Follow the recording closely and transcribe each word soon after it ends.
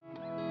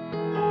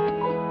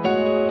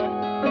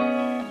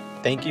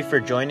Thank you for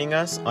joining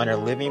us on our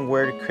Living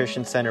Word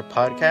Christian Center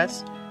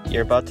podcast.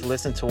 You're about to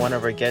listen to one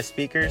of our guest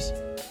speakers.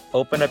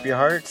 Open up your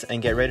hearts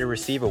and get ready to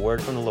receive a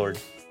word from the Lord.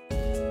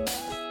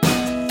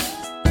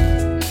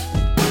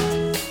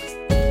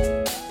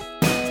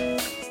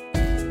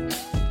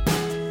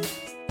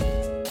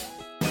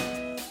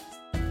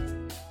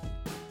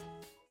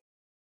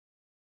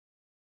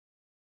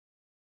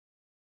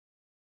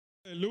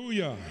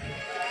 Hallelujah.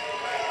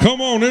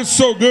 Come on, it's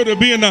so good to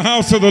be in the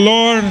house of the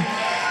Lord.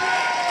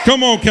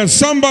 Come on, can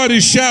somebody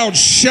shout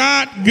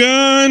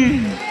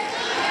shotgun?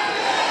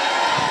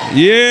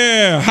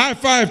 Yeah, high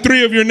five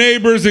three of your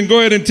neighbors and go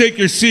ahead and take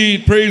your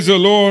seat. Praise the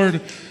Lord.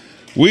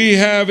 We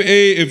have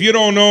if you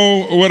don't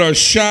know what a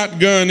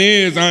shotgun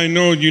is, I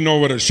know you know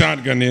what a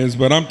shotgun is,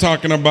 but I'm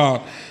talking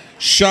about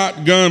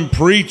shotgun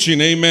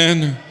preaching,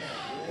 amen.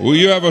 Well,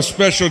 you have a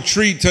special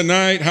treat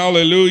tonight,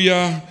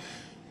 hallelujah.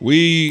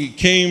 We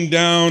came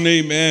down,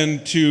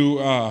 amen,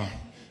 to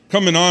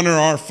come and honor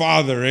our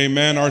Father,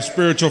 amen, our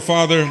spiritual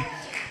Father.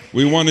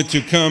 We wanted to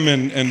come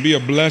and be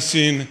a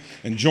blessing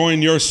and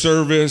join your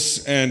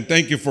service, and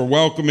thank you for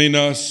welcoming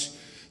us.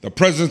 The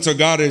presence of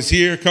God is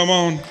here, come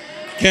on.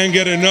 Can't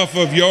get enough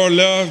of your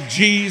love,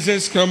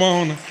 Jesus, come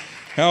on.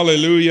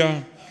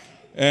 Hallelujah.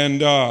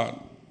 And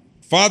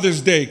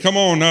Father's Day, come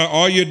on,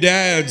 all your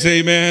dads,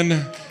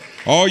 amen.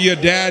 All your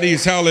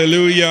daddies,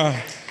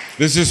 hallelujah.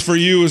 This is for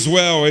you as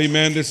well,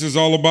 amen. This is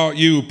all about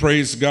you,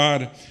 praise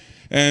God.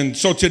 And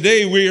so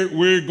today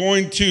we're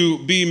going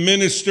to be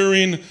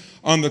ministering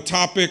on the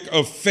topic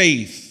of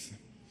faith.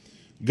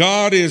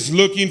 God is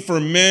looking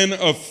for men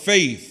of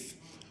faith.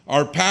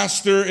 Our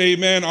pastor,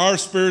 amen, our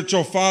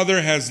spiritual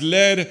father has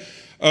led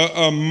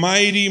a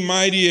mighty,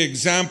 mighty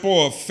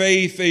example of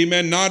faith,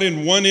 amen. Not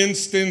in one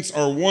instance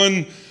or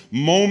one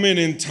moment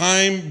in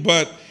time,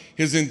 but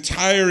his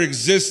entire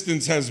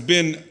existence has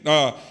been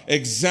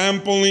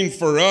exempling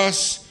for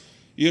us,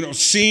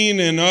 seeing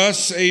in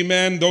us,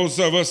 amen, those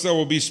of us that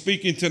will be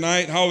speaking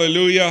tonight,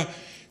 hallelujah,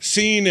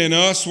 seeing in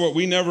us what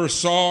we never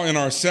saw in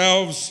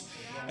ourselves,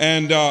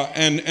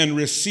 and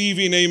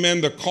receiving,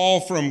 amen, the call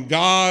from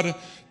God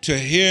to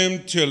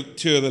him, to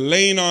the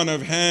laying on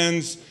of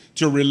hands,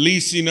 to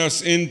releasing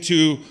us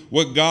into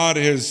what God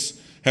has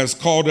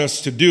called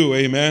us to do,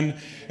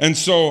 amen. And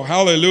so,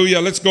 hallelujah,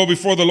 let's go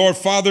before the Lord.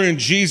 Father, in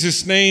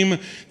Jesus' name,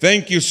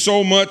 thank you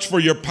so much for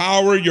your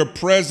power, your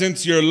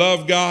presence, your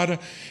love, God.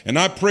 And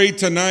I pray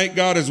tonight,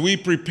 God, as we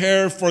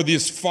prepare for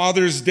this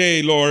Father's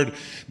Day, Lord,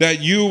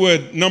 that you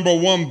would, number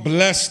one,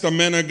 bless the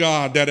men of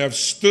God that have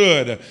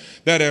stood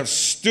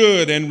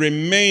and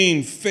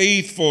remained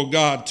faithful,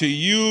 God, to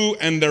you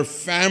and their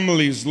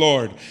families,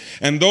 Lord.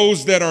 And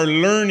those that are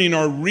learning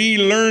or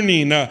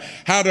relearning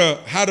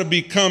how to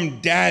become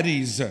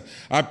daddies.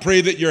 I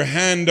pray that your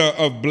hand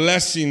of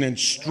blessing and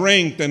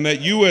strength, and that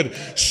you would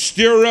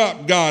stir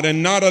up, God,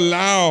 and not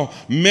allow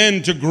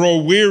men to grow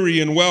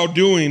weary in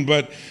well-doing,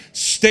 but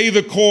stay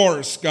the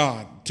course,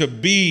 God, to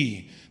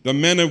be the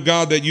men of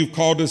God that you've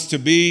called us to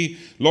be.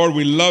 Lord,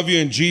 we love you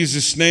in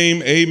Jesus'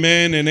 name.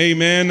 Amen and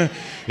amen.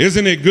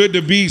 Isn't it good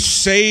to be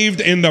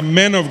saved in the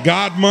Men of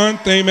God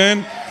month?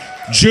 Amen.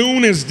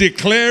 June is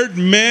declared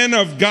Men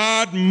of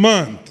God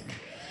month.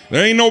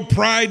 There ain't no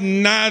pride,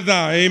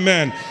 nada.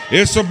 Amen.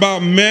 It's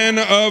about Men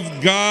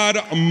of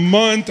God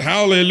month.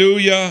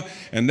 Hallelujah.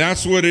 And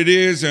that's what it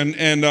is.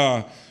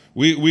 And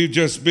we've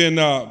just been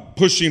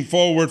pushing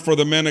forward for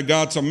the men of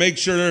God. So make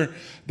sure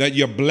that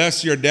you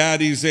bless your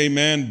daddies,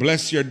 amen.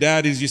 Bless your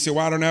daddies. You say,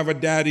 well, I don't have a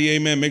daddy,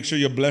 amen. Make sure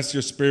you bless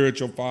your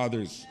spiritual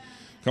fathers.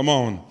 Come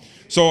on.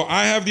 So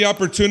I have the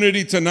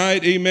opportunity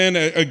tonight, amen.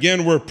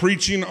 Again, we're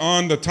preaching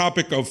on the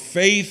topic of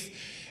faith.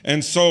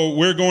 And so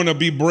we're going to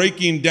be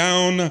breaking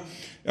down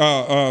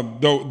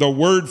the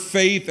word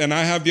faith. And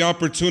I have the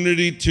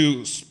opportunity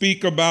to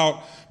speak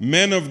about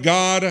men of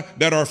God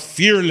that are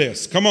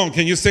fearless. Come on,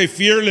 can you say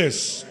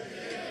fearless?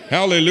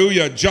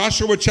 Hallelujah.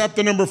 Joshua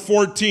chapter number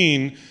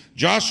 14.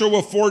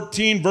 Joshua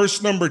 14,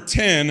 verse number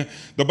 10,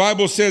 the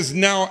Bible says,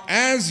 now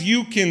as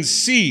you can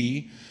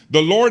see,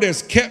 the Lord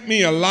has kept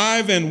me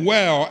alive and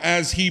well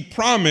as he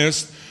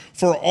promised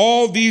for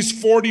all these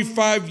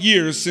 45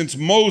 years since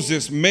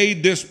Moses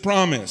made this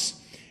promise.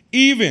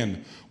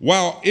 Even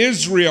while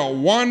Israel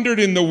wandered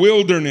in the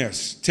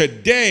wilderness,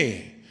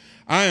 today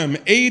I am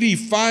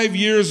 85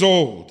 years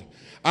old.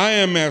 I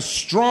am as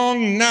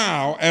strong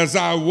now as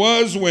I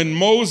was when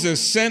Moses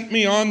sent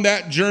me on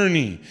that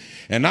journey.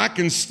 And I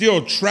can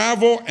still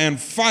travel and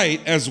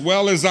fight as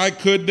well as I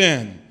could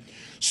then.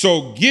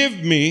 So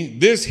give me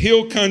this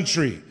hill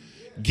country.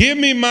 Give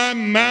me my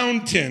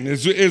mountain,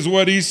 is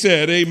what he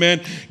said, amen.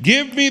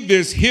 Give me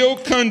this hill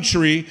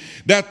country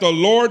that the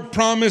Lord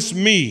promised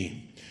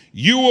me.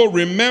 You will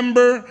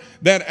remember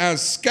that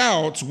as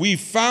scouts, we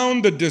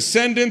found the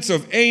descendants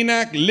of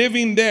Anak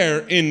living there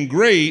in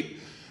great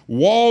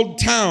walled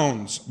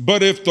towns.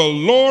 But if the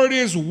Lord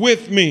is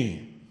with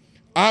me,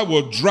 I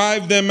will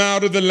drive them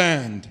out of the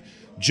land,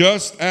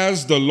 just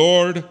as the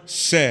Lord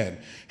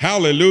said.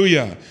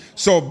 Hallelujah.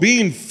 So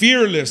being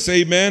fearless,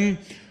 amen.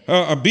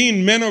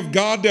 being men of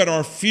God that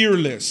are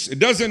fearless. It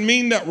doesn't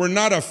mean that we're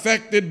not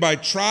affected by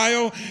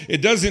trial.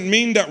 It doesn't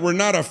mean that we're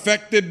not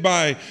affected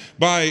by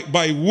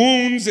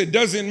wounds. It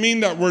doesn't mean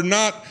that we're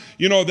not,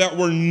 that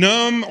we're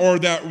numb or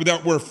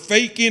that we're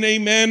faking,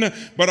 amen.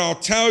 But I'll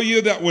tell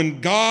you that when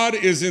God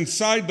is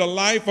inside the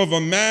life of a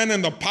man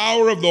and the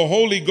power of the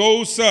Holy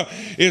Ghost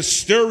is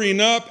stirring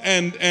up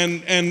and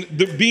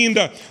being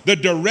the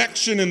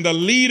direction and the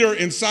leader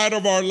inside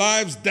of our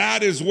lives,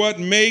 that is what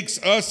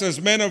makes us as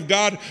men of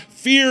God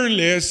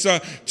fearless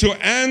to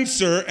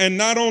answer, and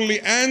not only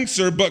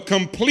answer, but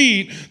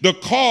complete the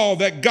call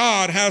that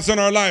God has in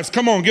our lives.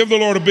 Come on, give the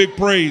Lord a big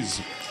praise.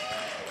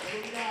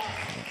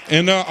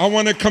 And I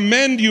want to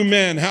commend you,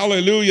 men,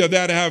 hallelujah,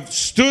 that have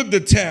stood the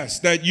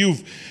test, that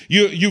you've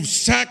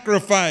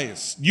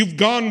sacrificed, you've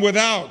gone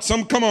without.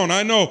 Come on,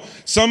 I know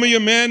some of you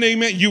men,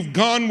 amen, you've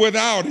gone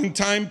without in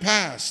time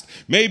past.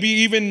 Maybe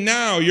even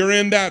now you're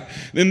in that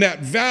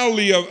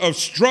valley of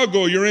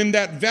struggle. You're in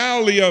that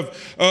valley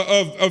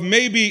of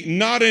maybe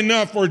not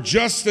enough or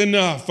just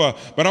enough.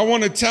 But I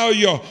want to tell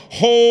you,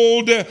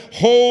 hold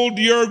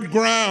your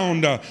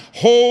ground.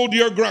 Hold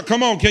your ground.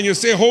 Come on, can you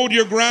say hold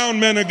your ground,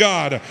 men of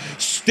God?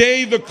 Stay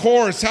the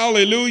course,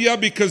 hallelujah,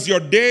 because your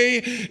day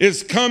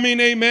is coming,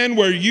 amen,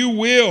 where you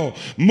will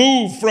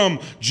move from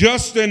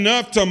just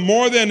enough to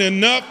more than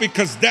enough,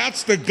 because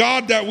that's the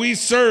God that we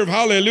serve,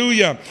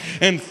 hallelujah.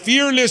 And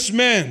fearless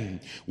men.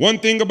 One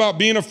thing about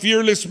being a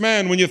fearless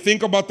man, when you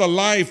think about the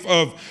life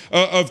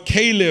of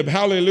Caleb,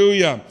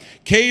 hallelujah.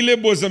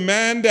 Caleb was a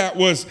man that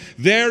was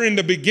there in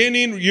the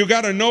beginning. You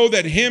got to know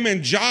that him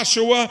and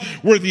Joshua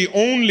were the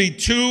only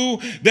two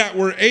that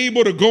were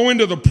able to go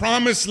into the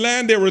promised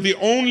land. They were the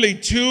only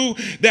two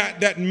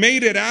that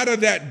made it out of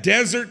that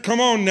desert.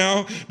 Come on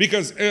now,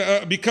 because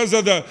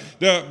of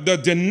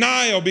the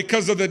denial,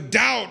 because of the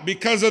doubt,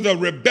 because of the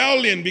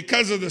rebellion,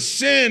 because of the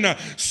sin,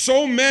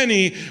 so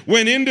many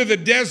went into the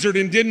desert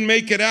and didn't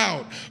make it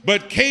out.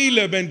 But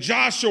Caleb and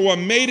Joshua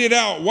made it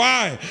out.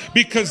 Why?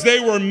 Because they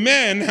were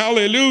men,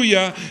 hallelujah,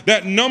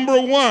 that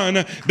number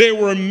one, they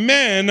were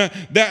men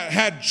that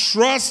had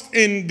trust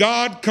in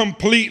God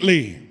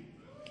completely.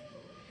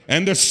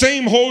 And the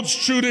same holds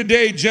true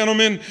today,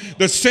 gentlemen.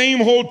 The same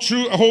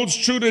holds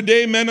true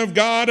today, men of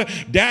God,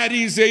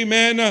 daddies,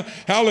 amen,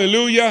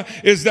 hallelujah,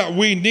 is that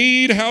we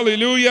need,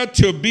 hallelujah,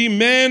 to be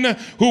men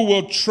who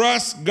will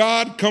trust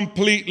God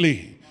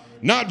completely.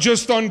 Not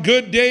just on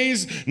good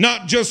days,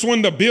 not just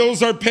when the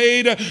bills are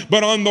paid,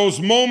 but on those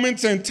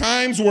moments and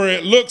times where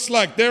it looks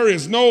like there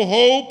is no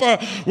hope,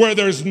 where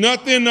there's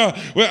nothing,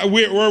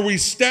 where we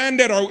stand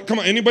at our, come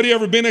on, anybody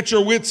ever been at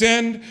your wit's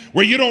end?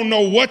 Where you don't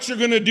know what you're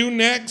going to do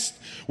next?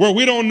 Where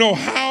we don't know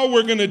how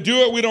we're going to do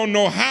it. We don't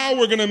know how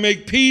we're going to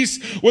make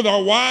peace with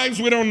our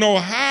wives. We don't know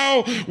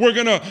how we're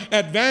going to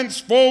advance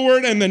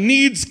forward, and the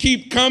needs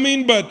keep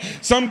coming. But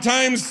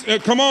sometimes,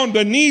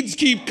 the needs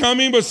keep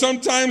coming, but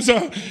sometimes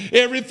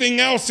everything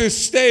else is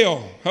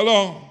stale.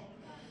 Hello?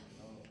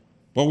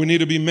 But we need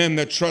to be men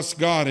that trust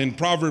God. In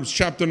Proverbs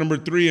chapter number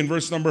 3 and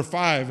verse number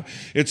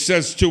 5, it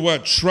says to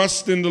what?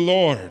 Trust in the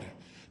Lord.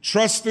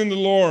 Trust in the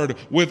Lord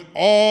with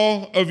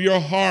all of your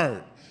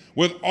heart.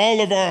 With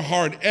all of our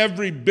heart,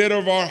 every bit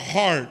of our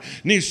heart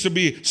needs to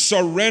be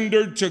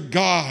surrendered to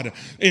God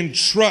in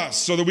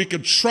trust so that we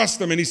could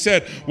trust Him. And He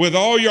said, with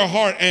all your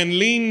heart, and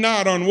lean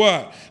not on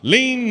what?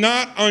 Lean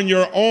not on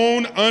your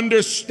own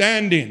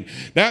understanding.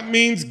 That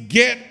means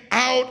get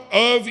out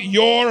of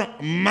your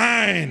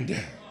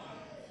mind.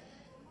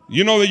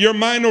 You know that your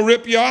mind will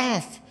rip you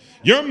off.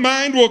 Your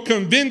mind will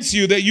convince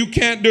you that you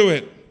can't do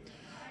it.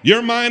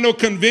 Your mind will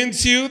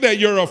convince you that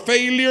you're a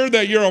failure,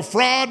 that you're a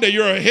fraud, that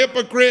you're a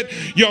hypocrite.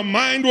 Your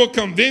mind will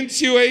convince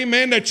you,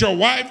 amen, that your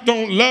wife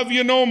don't love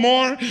you no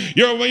more.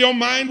 Your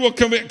mind will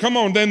convince, come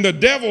on, then the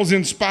devil's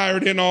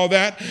inspired in all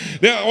that.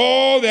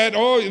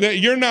 That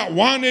you're not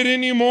wanted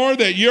anymore,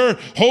 that you're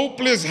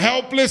hopeless,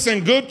 helpless,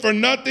 and good for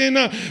nothing.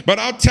 But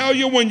I'll tell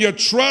you, when you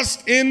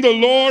trust in the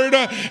Lord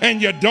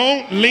and you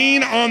don't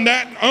lean on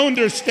that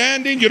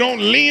understanding, you don't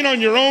lean on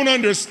your own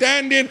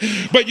understanding,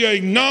 but you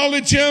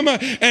acknowledge Him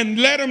and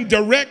let Him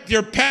direct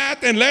your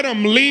path and let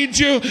Him lead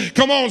you.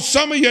 Come on,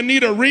 some of you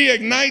need to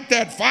reignite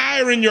that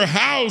fire in your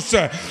house.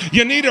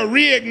 You need to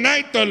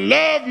reignite the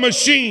love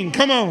machine.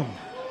 Come on.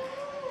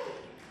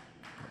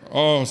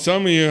 Oh,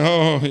 some of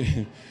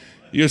you,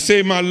 you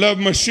say my love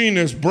machine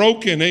is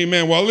broken.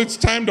 Amen. Well, it's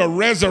time to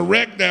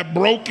resurrect that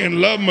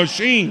broken love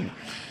machine.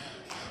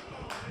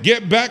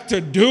 Get back to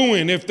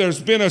doing. If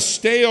there's been a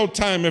stale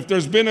time, if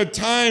there's been a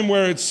time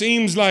where it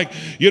seems like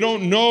you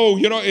don't know,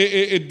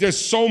 there's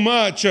so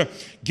much.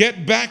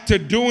 Get back to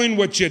doing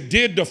what you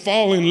did to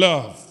fall in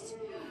love.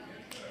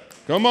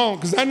 Come on,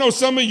 because I know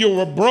some of you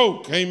were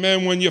broke,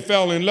 amen, when you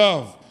fell in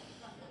love.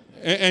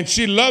 And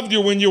she loved you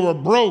when you were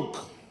broke.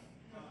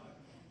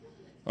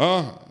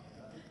 So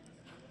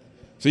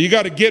you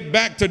got to get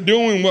back to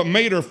doing what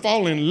made her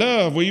fall in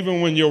love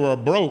even when you were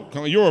broke.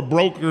 You were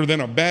broker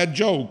than a bad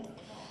joke.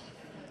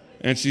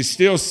 And she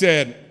still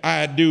said,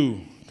 I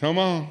do. Come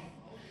on.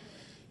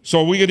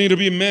 So we need to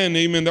be men,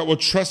 amen, that will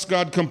trust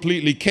God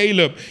completely.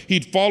 Caleb,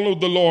 he'd followed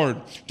the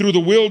Lord through the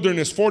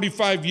wilderness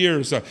 45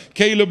 years.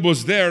 Caleb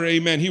was there,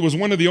 amen. He was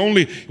one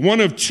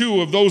of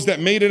two of those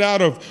that made it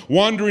out of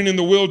wandering in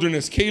the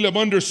wilderness. Caleb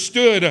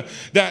understood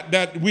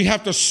that we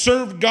have to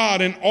serve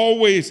God and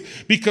always,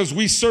 because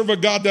we serve a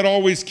God that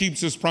always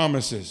keeps his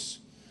promises.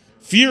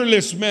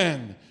 Fearless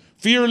men.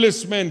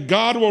 Fearless men.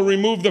 God will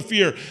remove the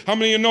fear. How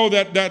many of you know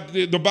that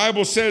the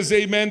Bible says,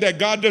 amen, that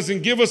God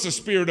doesn't give us a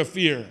spirit of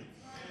fear?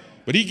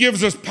 But he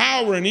gives us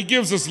power, and he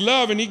gives us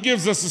love, and he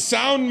gives us a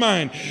sound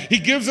mind. He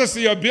gives us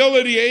the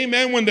ability,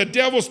 amen, when the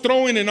devil's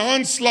throwing an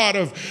onslaught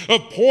of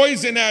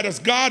poison at us.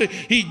 God,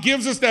 he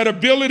gives us that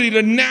ability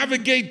to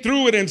navigate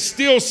through it and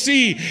still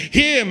see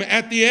him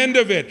at the end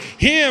of it.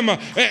 Him,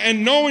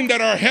 and knowing that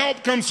our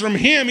help comes from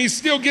him, he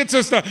still gets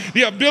us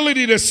the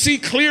ability to see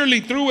clearly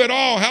through it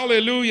all.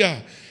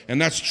 Hallelujah. And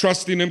that's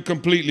trusting him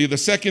completely. The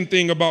second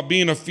thing about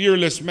being a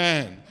fearless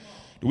man.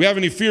 Do we have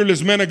any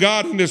fearless men of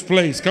God in this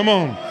place? Come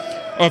on.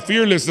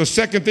 Fearless. The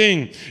second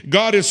thing,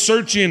 God is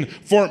searching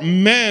for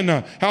men,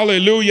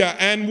 hallelujah,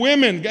 and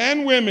women.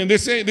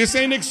 This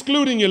ain't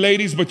excluding you,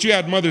 ladies, but you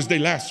had Mother's Day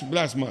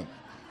last month.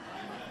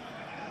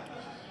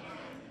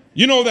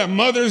 You know that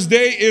Mother's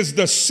Day is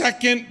the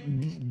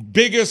second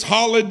biggest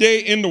holiday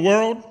in the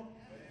world?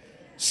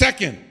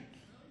 Second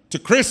to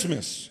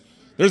Christmas.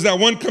 There's that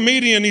one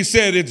comedian, he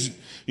said it's,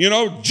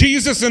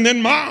 Jesus and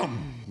then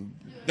mom.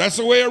 That's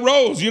the way it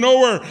rolls. You know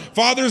where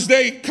Father's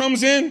Day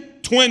comes in?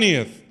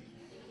 20th.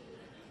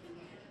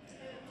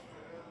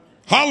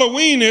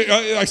 Halloween,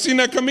 I seen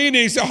that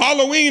comedian, he said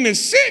Halloween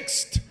is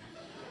 6th.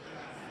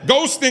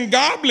 Ghosts and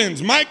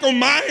Goblins, Michael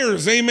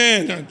Myers,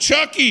 amen,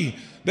 Chucky,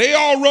 they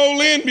all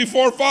roll in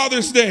before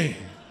Father's Day.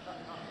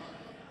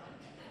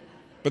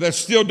 But that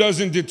still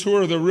doesn't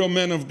deter the real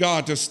men of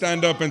God to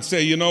stand up and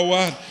say, you know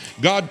what?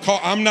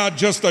 I'm not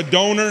just a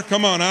donor.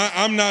 Come on,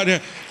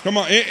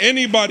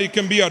 anybody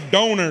can be a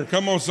donor.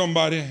 Come on,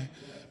 somebody.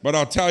 But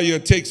I'll tell you,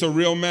 it takes a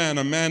real man,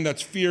 a man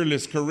that's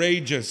fearless,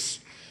 courageous,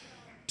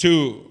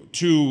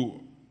 to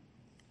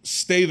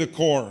stay the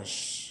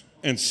course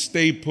and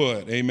stay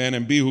put, amen,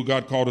 and be who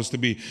God called us to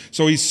be.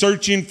 So he's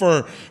searching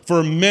for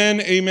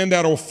men, amen,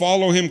 that will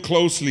follow him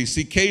closely.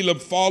 See,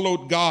 Caleb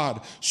followed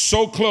God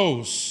so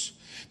close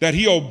that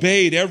he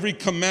obeyed every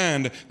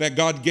command that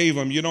God gave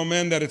him. You know,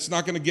 man, that it's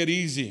not going to get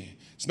easy.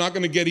 It's not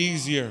going to get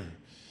easier.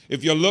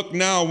 If you look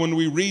now, when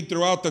we read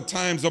throughout the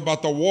times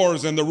about the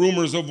wars and the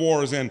rumors of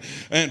wars and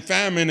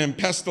famine and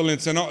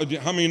pestilence, and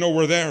how many know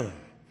we're there?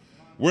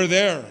 We're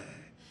there.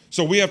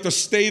 So we have to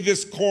stay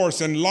this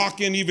course and lock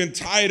in even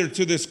tighter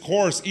to this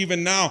course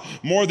even now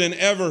more than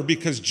ever,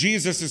 because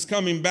Jesus is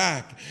coming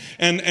back.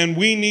 And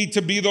we need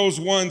to be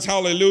those ones,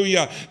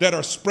 hallelujah, that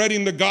are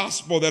spreading the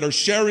gospel, that are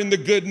sharing the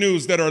good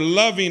news, that are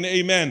loving,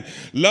 amen,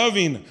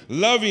 loving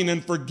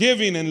and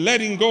forgiving and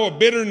letting go of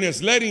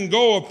bitterness, letting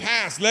go of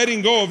past,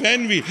 letting go of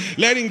envy,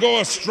 letting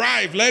go of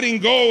strife, letting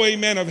go,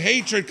 amen, of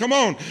hatred. Come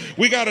on,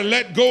 we got to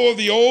let go of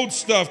the old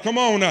stuff. Come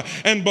on,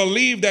 and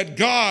believe that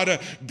God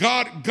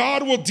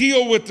will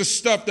deal with the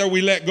stuff that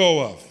we let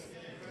go of.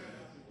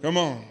 Come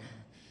on.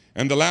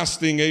 And the last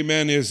thing,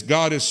 amen, is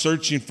God is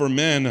searching for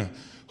men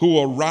who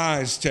will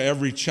rise to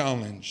every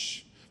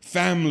challenge.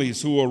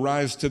 Families who will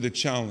rise to the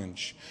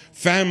challenge.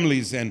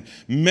 Families and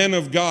men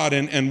of God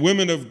and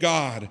women of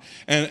God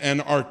and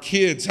our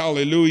kids,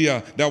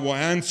 hallelujah, that will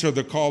answer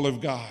the call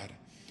of God,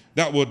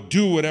 that will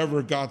do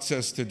whatever God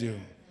says to do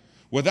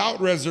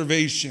without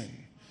reservation,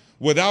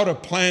 without a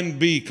plan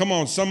B. Come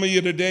on, some of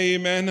you today,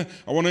 amen,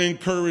 I want to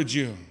encourage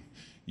you.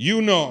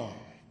 You know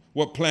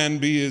what plan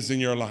B is in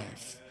your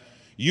life.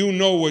 You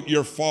know what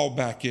your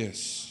fallback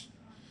is.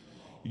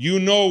 You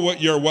know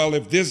what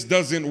if this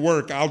doesn't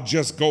work, I'll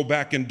just go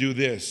back and do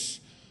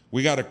this.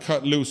 We got to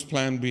cut loose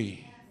plan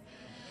B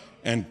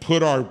and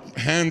put our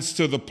hands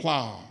to the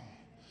plow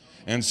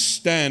and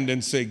stand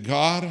and say,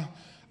 God,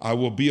 I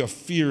will be a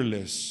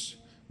fearless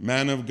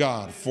man of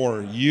God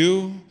for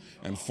you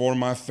and for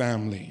my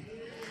family.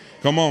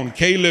 Come on,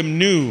 Caleb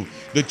knew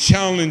the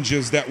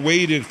challenges that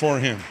waited for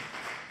him.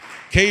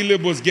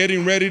 Caleb was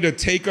getting ready to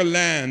take a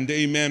land,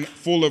 amen,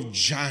 full of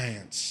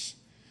giants.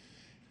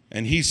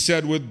 And he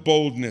said with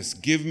boldness,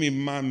 give me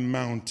my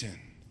mountain,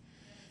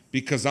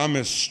 because I'm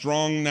as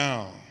strong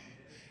now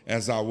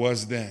as I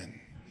was then.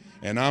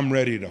 And I'm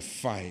ready to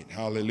fight.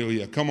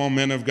 Hallelujah. Come on,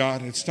 men of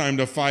God. It's time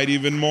to fight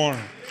even more.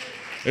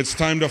 It's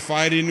time to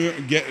fight.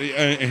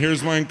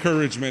 Here's my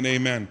encouragement,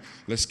 amen.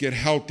 Let's get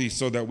healthy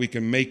so that we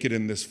can make it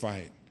in this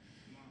fight.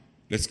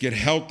 Let's get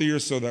healthier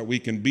so that we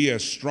can be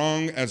as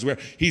strong as we are.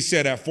 He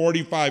said at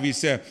 45, he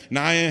said,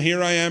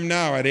 here I am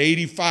now at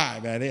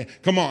 85.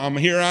 Come on,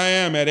 here I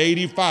am at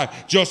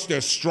 85, just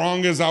as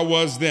strong as I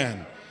was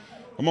then.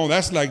 Come on,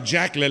 that's like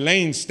Jack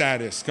LaLanne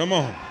status. Come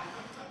on.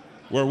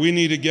 Where we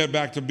need to get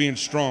back to being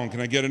strong. Can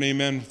I get an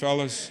amen,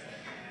 fellas?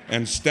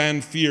 And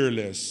stand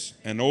fearless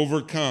and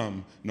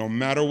overcome no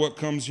matter what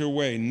comes your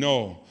way.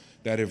 Know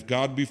that if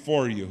God be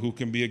for you, who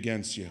can be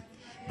against you?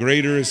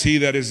 Greater is he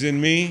that is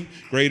in me,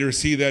 greater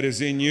is he that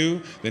is in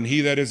you than he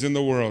that is in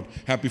the world.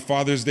 Happy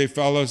Father's Day,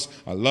 fellas.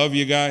 I love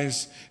you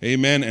guys.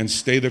 Amen. And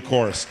stay the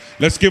course.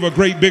 Let's give a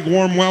great big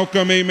warm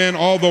welcome. Amen.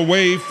 All the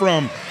way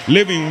from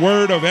Living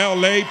Word of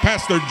LA,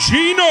 Pastor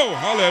Gino.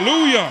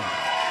 Hallelujah.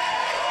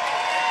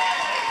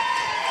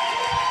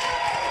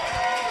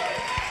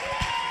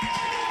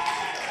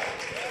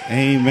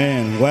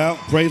 Amen. Well,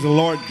 praise the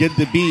Lord. Good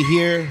to be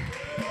here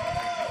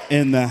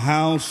in the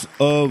house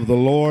of the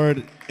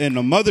Lord in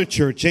the Mother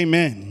Church.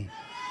 Amen.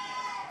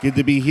 Good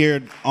to be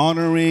here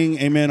honoring,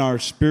 amen, our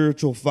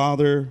spiritual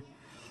father.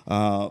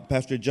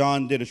 Pastor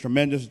John did a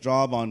tremendous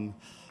job on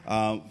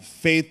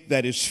faith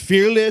that is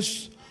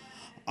fearless.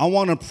 I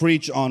want to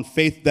preach on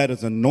faith that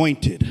is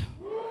anointed.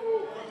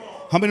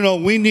 How many know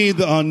we need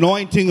the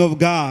anointing of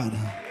God?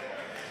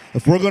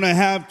 If we're going to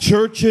have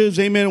churches,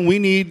 amen, we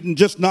need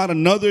just not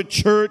another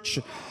church,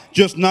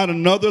 just not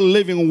another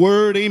living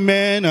word,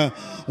 amen.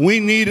 We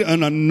need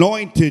an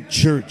anointed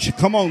church.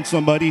 Come on,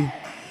 somebody.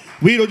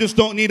 We just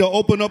don't need to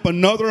open up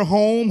another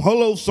home.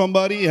 Hello,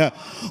 somebody.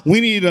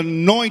 We need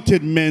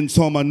anointed men's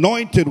home,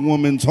 anointed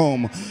women's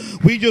home.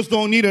 We just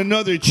don't need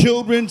another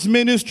children's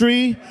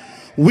ministry.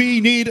 We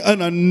need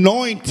an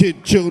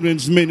anointed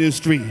children's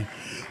ministry.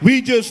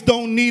 We just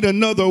don't need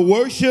another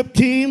worship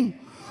team.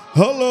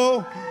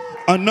 Hello.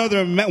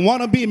 Another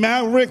wannabe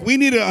maverick. We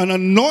need an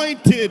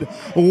anointed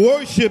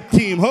worship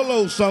team.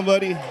 Hello,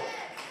 somebody.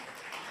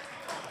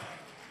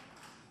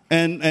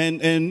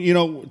 And you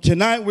know,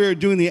 tonight we're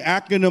doing the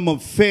acronym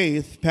of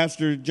faith.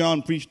 Pastor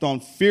John preached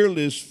on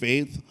fearless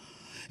faith.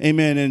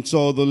 Amen. And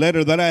so the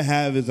letter that I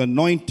have is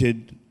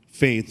anointed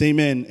faith.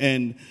 Amen.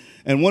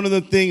 And one of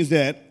the things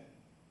that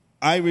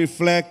I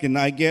reflect and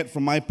I get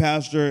from my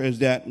pastor is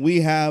that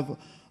we have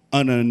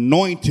an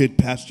anointed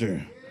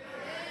pastor.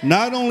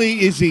 Not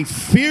only is he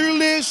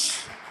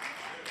fearless,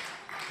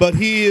 but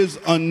he is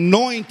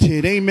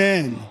anointed.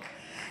 Amen.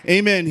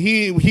 Amen.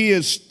 He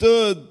has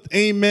stood,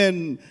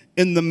 amen,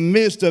 in the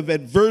midst of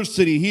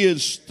adversity. He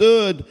has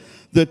stood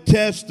the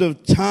test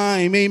of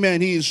time.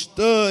 Amen. He has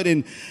stood,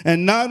 and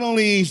not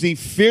only is he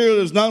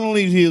fearless, not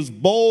only is he as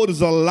bold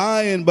as a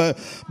lion, but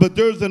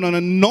there's an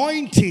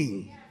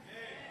anointing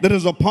that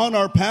is upon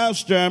our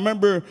pastor. I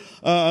remember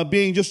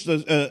being just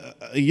a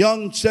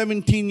young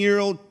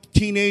 17-year-old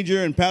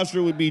teenager, and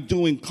pastor would be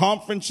doing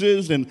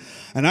conferences, and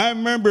I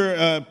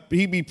remember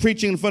he'd be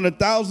preaching in front of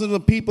thousands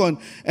of people,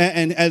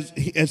 and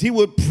as he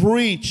would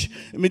preach,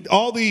 I mean,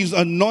 all these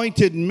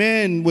anointed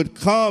men would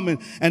come,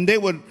 and they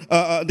would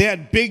they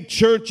had big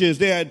churches,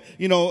 they had,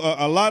 you know,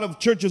 a lot of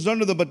churches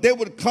under them, but they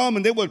would come,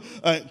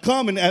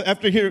 and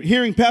after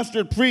hearing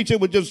pastor preach, it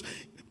would just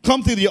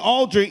come through the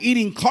altar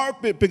eating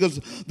carpet because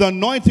the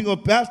anointing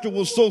of pastor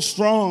was so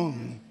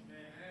strong.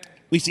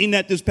 We seen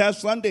that this past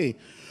Sunday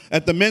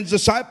at the men's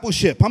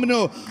discipleship. How many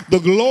know the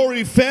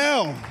glory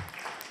fell?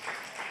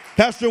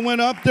 Pastor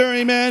went up there,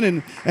 amen,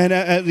 and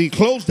as he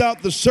closed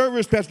out the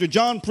service, Pastor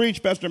John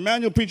preached, Pastor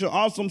Manuel preached an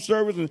awesome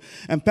service,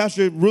 and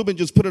Pastor Ruben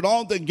just put it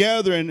all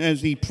together, and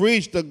as he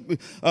preached, the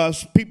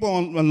people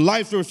on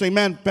live stream were saying,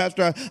 man,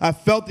 Pastor, I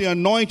felt the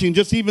anointing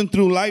just even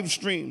through live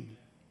stream.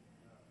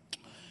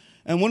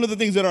 And one of the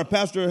things that our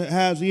pastor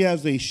has, he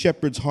has a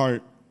shepherd's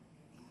heart.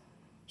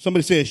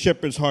 Somebody say a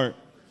shepherd's heart.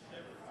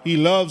 He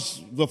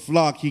loves the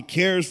flock. He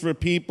cares for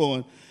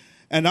people.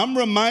 And I'm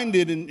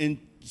reminded in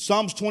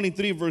Psalms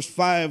 23, verse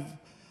 5,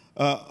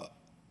 of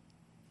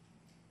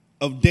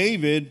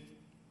David.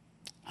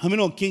 How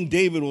many know King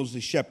David was a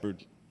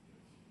shepherd?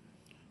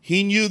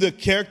 He knew the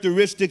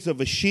characteristics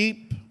of a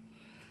sheep.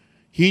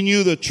 He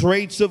knew the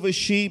traits of a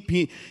sheep.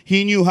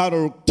 He knew how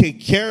to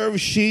take care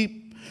of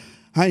sheep.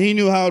 He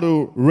knew how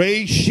to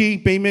raise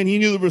sheep, amen. He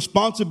knew the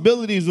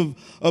responsibilities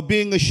of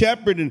being a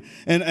shepherd.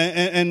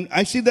 And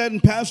I see that in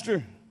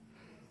pastor.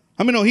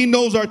 I mean, no, he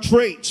knows our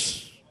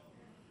traits.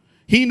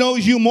 He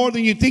knows you more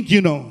than you think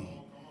you know.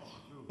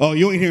 Oh,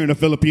 you ain't hearing a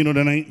Filipino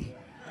tonight.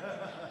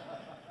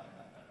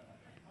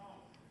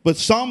 But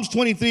Psalms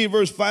 23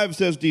 verse 5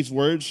 says these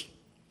words.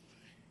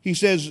 He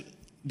says,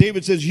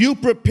 David says, you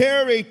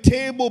prepare a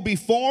table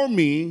before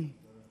me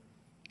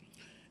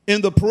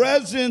in the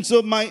presence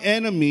of my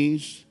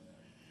enemies.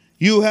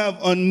 You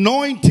have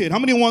anointed. How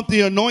many want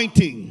the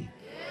anointing?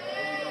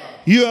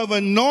 You have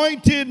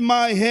anointed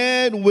my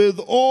head with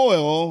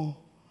oil.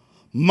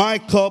 My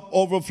cup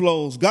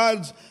overflows.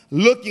 God's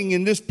looking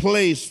in this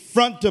place,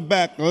 front to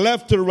back,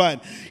 left to right.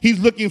 He's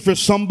looking for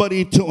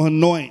somebody to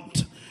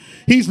anoint.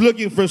 He's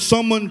looking for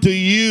someone to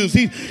use.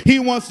 He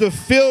wants to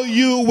fill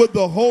you with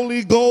the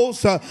Holy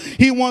Ghost.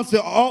 He wants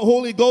the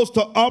Holy Ghost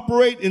to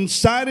operate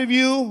inside of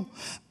you,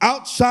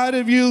 outside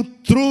of you,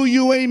 through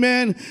you,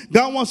 amen.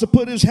 God wants to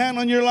put his hand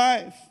on your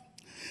life.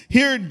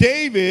 Here,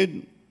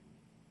 David,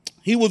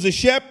 he was a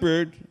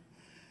shepherd,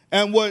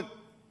 and what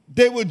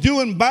they would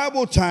do in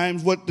Bible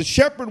times, what the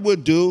shepherd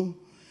would do,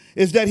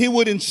 is that he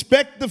would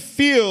inspect the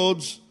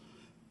fields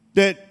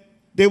that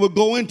they would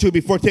go into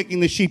before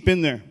taking the sheep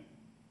in there.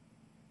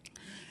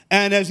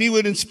 And as he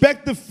would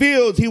inspect the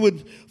fields, he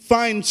would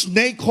find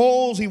snake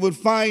holes. He would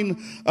find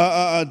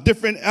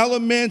different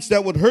elements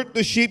that would hurt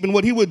the sheep. And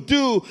what he would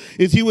do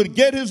is he would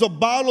get a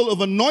bottle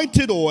of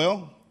anointed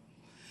oil,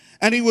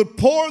 and he would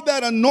pour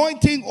that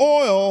anointing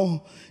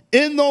oil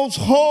in those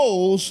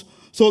holes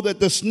so that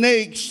the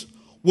snakes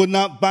would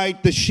not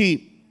bite the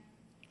sheep.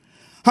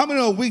 How many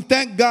know we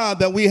thank God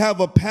that we have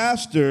a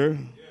pastor,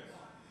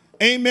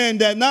 amen,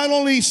 that not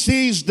only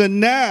sees the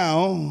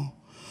now,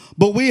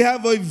 but we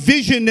have a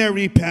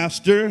visionary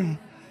pastor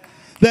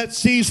that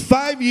sees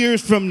 5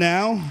 years from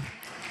now.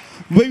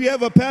 We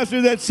have a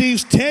pastor that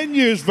sees 10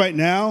 years right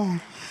now.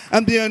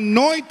 And the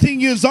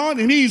anointing is on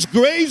him. He's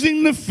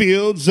grazing the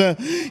fields.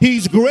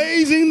 He's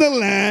grazing the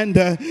land.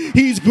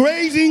 He's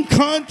grazing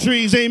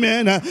countries.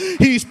 Amen.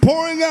 He's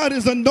pouring out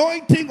his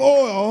anointing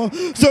oil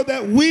so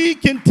that we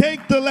can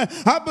take the land.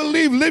 I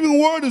believe Living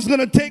Word is going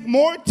to take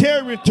more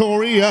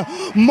territory,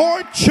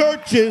 more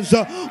churches,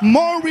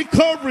 more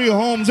recovery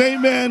homes.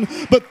 Amen.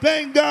 But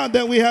thank God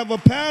that we have a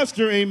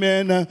pastor,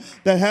 amen,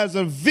 that has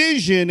a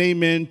vision,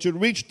 amen, to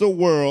reach the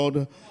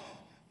world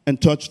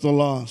and touch the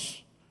lost.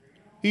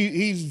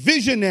 He's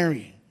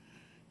visionary.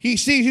 He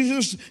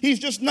sees, he's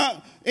just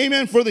not,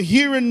 amen, for the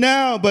here and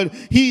now, but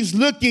he's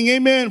looking,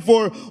 amen,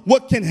 for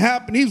what can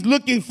happen. He's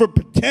looking for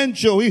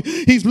potential.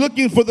 He's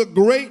looking for the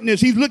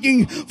greatness. He's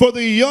looking for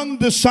the young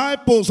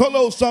disciples.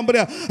 Hello, somebody.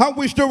 I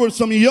wish there were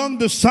some young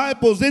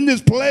disciples in this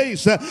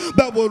place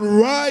that would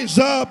rise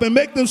up and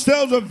make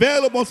themselves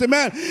available and say,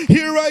 man,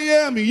 here I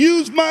am.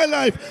 Use my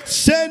life.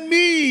 Send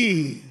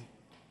me.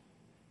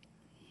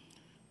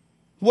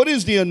 What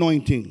is the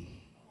anointing?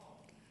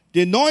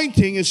 The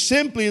anointing is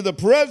simply the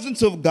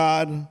presence of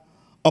God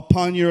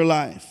upon your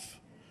life.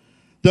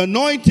 The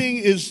anointing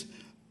is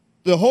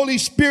the Holy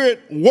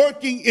Spirit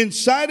working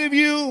inside of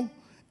you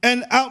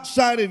and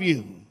outside of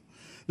you.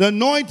 The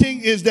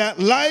anointing is that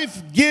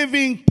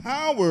life-giving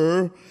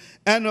power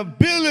and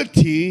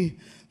ability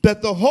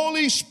that the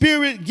Holy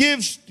Spirit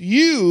gives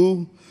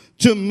you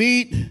to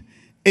meet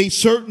a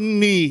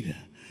certain need.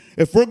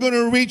 If we're going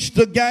to reach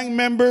the gang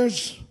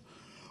members,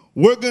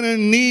 we're going to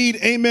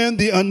need, amen,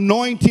 the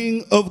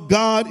anointing of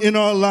God in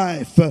our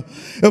life.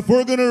 If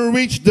we're going to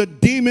reach the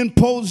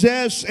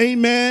demon-possessed,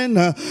 amen,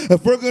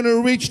 if we're going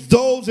to reach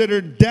those that are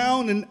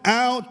down and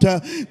out,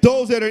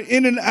 those that are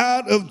in and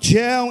out of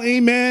jail,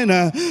 amen,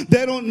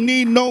 they don't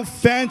need no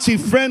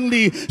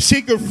fancy-friendly,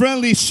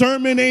 seeker-friendly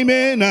sermon,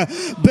 amen.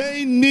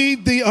 They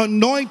need the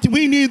anointing.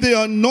 We need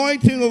the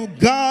anointing of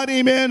God,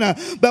 amen,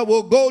 that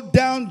will go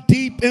down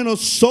deep in a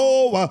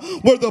soul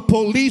where the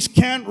police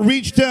can't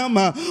reach them,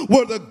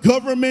 where the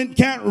government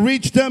can't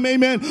reach them,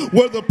 amen,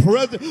 where the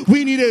president,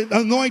 we need an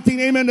anointing,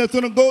 amen, that's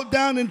going to go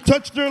down and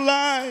touch their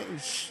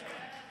lives.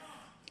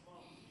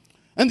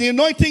 And the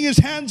anointing is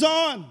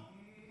hands-on.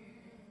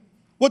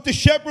 What the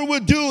shepherd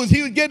would do is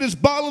he would get his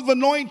bottle of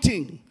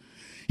anointing.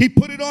 He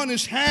put it on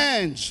his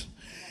hands,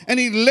 and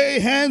he'd lay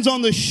hands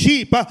on the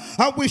sheep.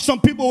 I wish some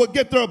people would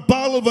get their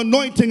bottle of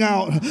anointing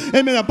out,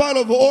 amen, a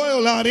bottle of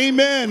oil out,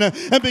 amen,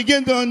 and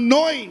begin to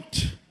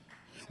anoint.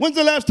 When's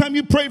the last time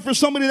you prayed for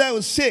somebody that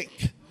was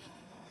sick?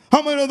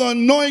 How many of the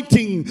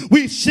anointing,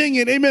 we sing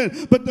it,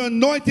 amen, but the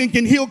anointing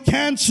can heal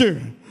cancer.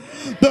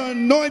 The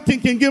anointing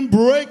can give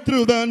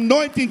breakthrough. The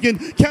anointing can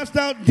cast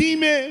out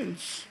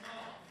demons.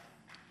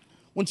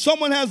 When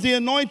someone has the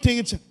anointing,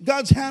 it's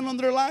God's hand on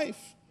their life.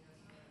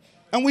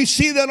 And we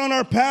see that on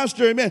our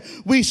pastor, amen.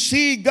 We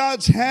see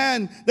God's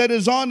hand that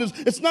is on us.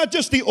 It's not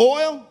just the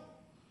oil.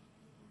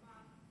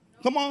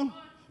 Come on.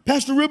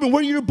 Pastor Ruben,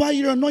 where do you buy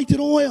your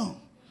anointed oil?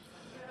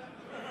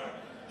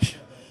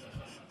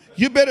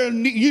 You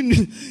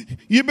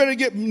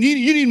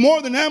need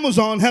more than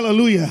Amazon.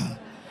 Hallelujah.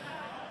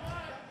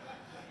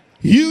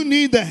 You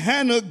need the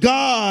hand of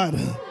God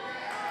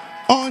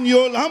on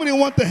your life. How many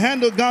want the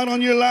hand of God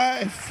on your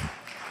life?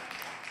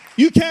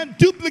 You can't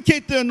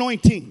duplicate the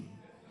anointing.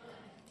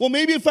 Well,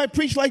 maybe if I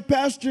preach like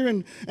pastor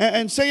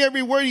and say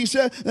every word he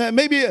said,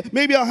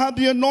 maybe I'll have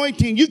the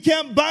anointing. You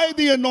can't buy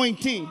the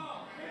anointing.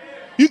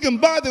 You can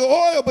buy the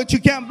oil, but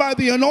you can't buy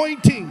the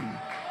anointing.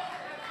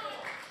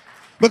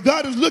 But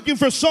God is looking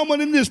for someone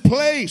in this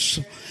place.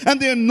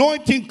 And the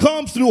anointing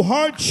comes through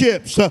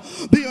hardships.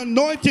 The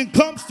anointing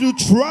comes through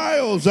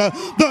trials.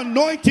 The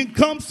anointing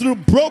comes through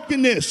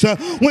brokenness.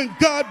 When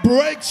God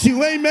breaks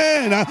you,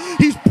 amen,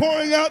 he's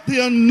pouring out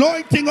the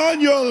anointing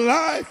on your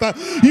life.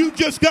 You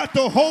just got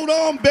to hold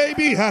on,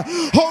 baby.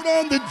 Hold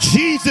on to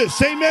Jesus,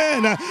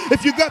 amen.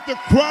 If you got to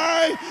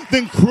cry,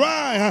 then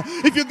cry.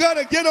 If you got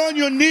to get on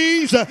your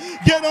knees,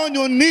 get on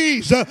your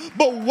knees.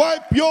 But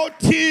wipe your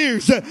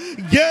tears.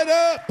 Get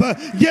up.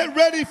 Get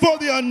ready for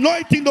the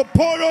anointing to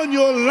pour on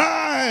your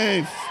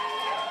life.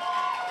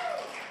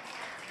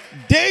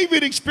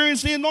 David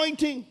experienced the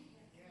anointing.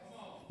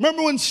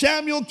 Remember when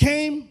Samuel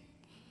came?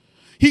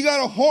 He got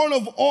a horn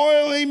of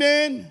oil,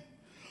 amen,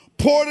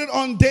 poured it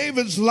on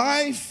David's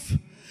life.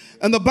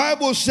 And the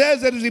Bible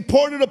says that as he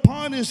poured it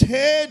upon his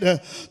head,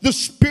 the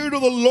Spirit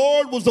of the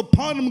Lord was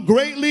upon him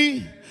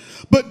greatly.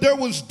 But there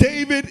was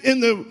David in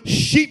the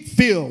sheep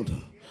field.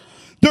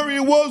 There he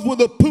was with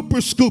a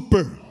pooper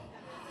scooper.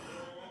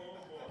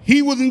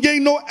 He wasn't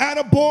getting no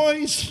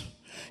attaboys.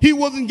 He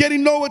wasn't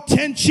getting no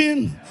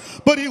attention,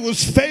 but he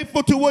was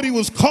faithful to what he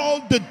was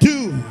called to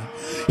do.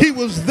 He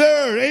was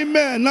there,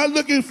 amen, not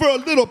looking for a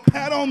little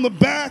pat on the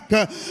back,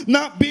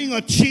 not being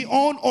a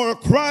cheat-on or a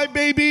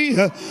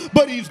crybaby,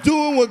 but he's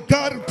doing what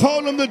God had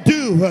called him to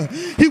do.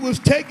 He was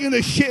taking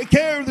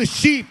care of the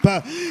sheep.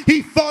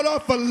 He fought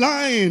off a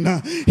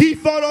lion. He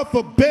fought off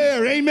a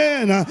bear,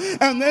 amen.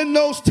 And in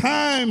those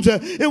times,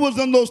 it was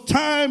in those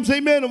times,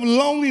 amen, of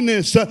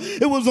loneliness.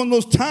 It was on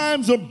those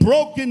times of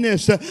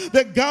brokenness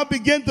that God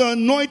began to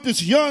anoint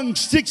this young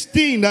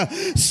 16,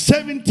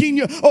 17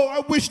 year. Oh, I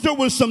wish there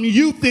was some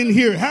youth in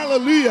here.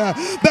 Hallelujah,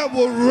 that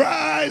will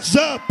rise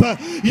up.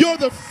 You're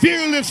the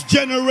fearless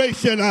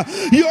generation.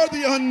 You're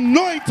the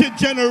anointed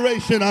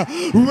generation.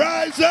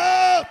 Rise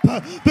up,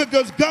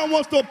 because God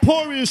wants to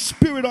pour his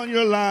spirit on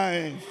your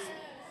life.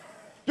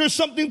 There's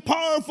something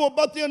powerful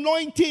about the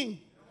anointing.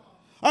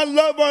 I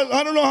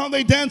don't know how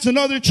they dance in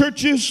other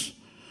churches.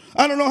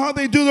 I don't know how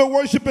they do their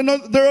worship in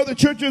their other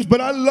churches,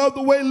 but I love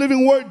the way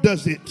Living Word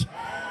does it.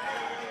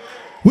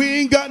 We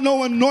ain't got no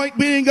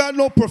we ain't got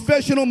no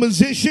professional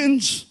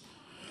musicians,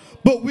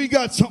 but we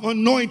got some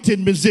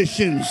anointed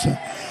musicians.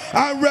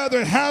 I'd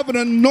rather have an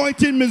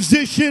anointed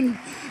musician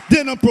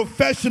than a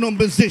professional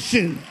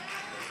musician.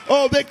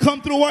 Oh, they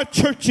come through our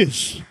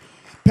churches.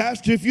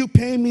 Pastor, if you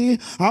pay me,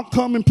 I'll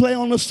come and play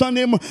on a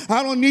Sunday.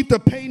 I don't need to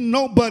pay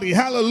nobody.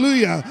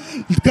 Hallelujah.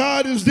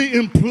 God is the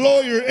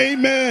employer.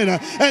 Amen.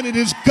 And it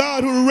is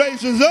God who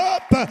raises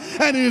up,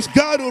 and it is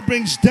God who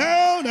brings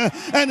down,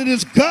 and it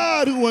is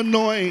God who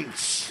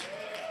anoints.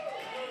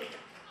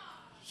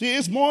 See,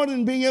 it's more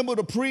than being able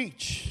to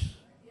preach.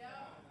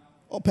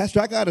 Oh, Pastor,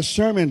 I got a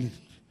sermon.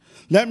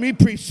 Let me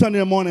preach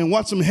Sunday morning.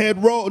 Watch some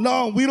head roll.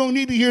 No, we don't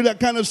need to hear that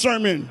kind of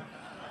sermon.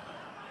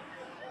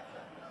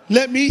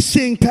 Let me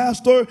sing,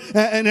 Pastor,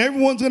 and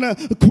everyone's going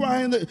to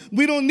cry.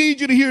 We don't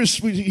need you to hear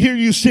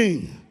you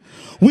sing.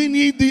 We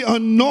need the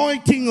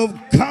anointing of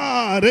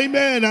God,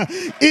 amen,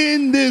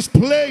 in this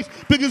place,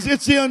 because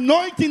it's the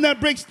anointing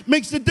that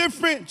makes the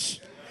difference.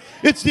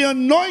 It's the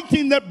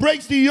anointing that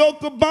breaks the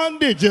yoke of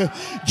bondage.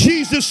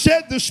 Jesus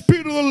said, the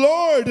Spirit of the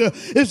Lord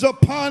is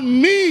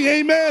upon me.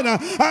 Amen.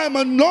 I am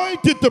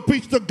anointed to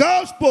preach the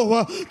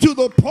gospel to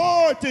the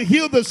poor, to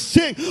heal the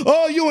sick.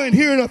 Oh, you ain't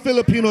hearing a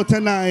Filipino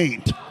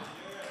tonight.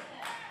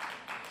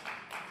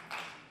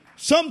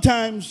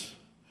 Sometimes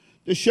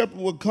the shepherd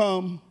will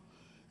come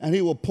and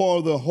he will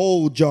pour the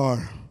whole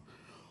jar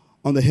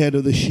on the head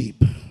of the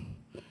sheep.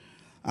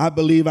 I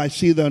believe I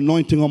see the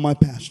anointing on my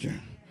pastor.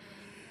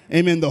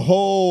 Amen. The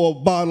whole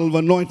bottle of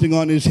anointing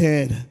on his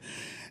head.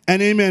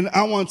 And amen.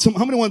 How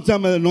many want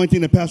some of the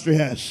anointing the pastor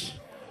has?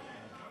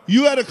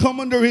 You got to come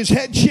under his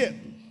headship.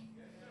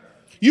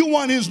 You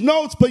want his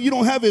notes, but you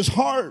don't have his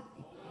heart.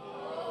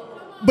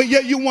 But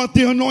yet you want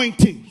the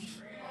anointing.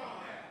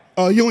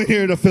 Oh, you ain't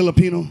hearing the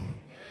Filipino.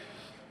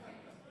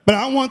 But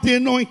I want the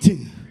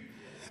anointing.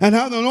 And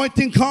how the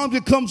anointing comes,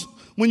 it comes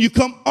when you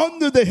come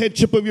under the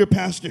headship of your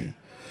pastor.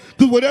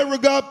 Because whatever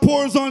God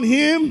pours on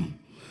him,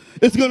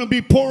 it's going to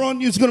be poured on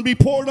you. It's going to be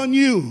poured on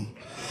you.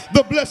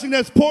 The blessing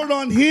that's poured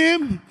on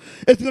him,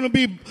 it's going to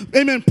be,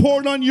 amen,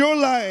 poured on your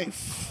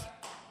life.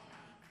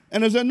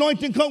 And as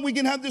anointing comes, we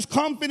can have this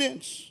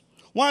confidence.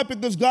 Why?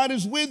 Because God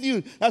is with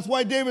you. That's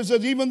why David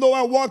says, even though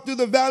I walk through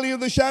the valley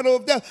of the shadow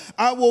of death,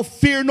 I will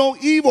fear no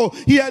evil.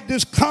 He had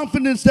this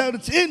confidence that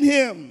it's in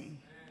him.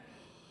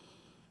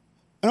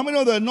 And I'm going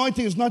to know the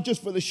anointing is not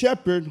just for the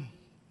shepherd,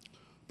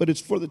 but it's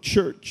for the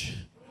church.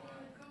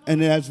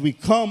 And as we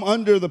come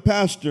under the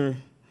pastor,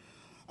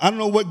 I don't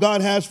know what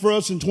God has for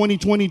us in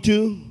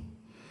 2022.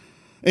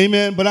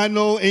 Amen. But I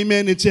know,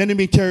 amen, it's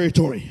enemy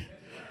territory.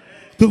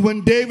 Because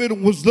when David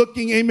was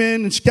looking,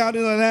 amen, and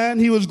scouting the land,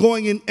 he was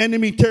going in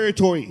enemy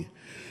territory.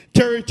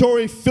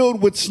 Territory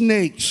filled with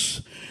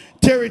snakes.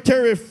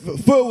 Territory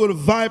filled with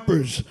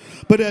vipers.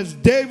 But as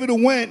David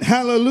went,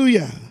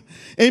 hallelujah,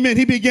 amen,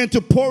 he began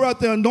to pour out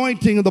the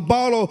anointing of the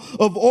bottle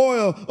of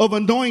oil of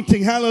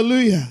anointing.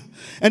 Hallelujah.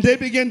 And they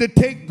began to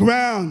take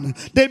ground.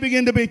 They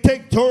began to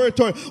take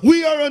territory.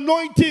 We are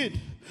anointed.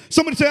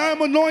 Somebody say, I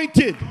am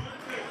anointed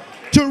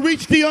to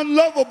reach the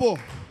unlovable,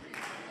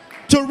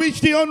 to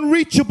reach the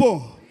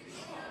unreachable.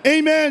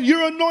 Amen.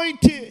 You're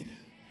anointed.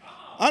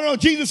 I don't know.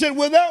 Jesus said,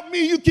 without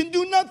me, you can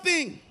do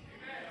nothing.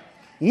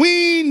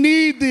 We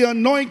need the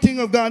anointing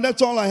of God.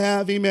 That's all I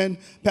have. Amen.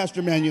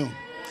 Pastor Manuel.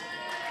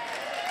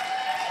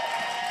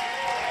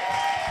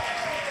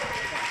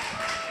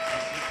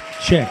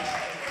 Check.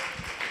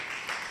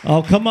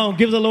 Oh, come on.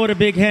 Give the Lord a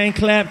big hand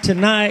clap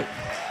tonight.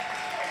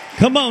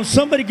 Come on.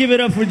 Somebody give it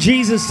up for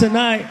Jesus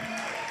tonight.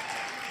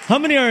 How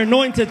many are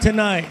anointed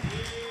tonight?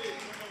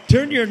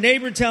 Turn to your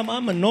neighbor and tell him,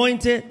 I'm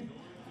anointed,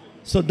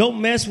 so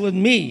don't mess with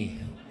me.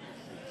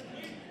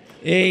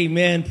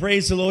 Amen.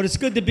 Praise the Lord. It's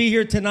good to be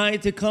here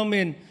tonight to come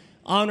and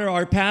honor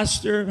our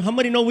pastor. How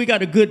many know we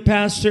got a good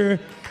pastor?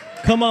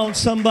 Come on,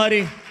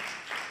 somebody.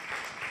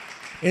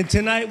 And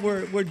tonight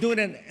we're doing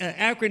an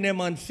acronym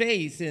on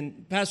faith,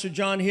 and Pastor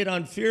John hit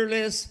on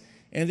fearless,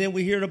 and then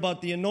we heard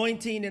about the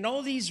anointing, and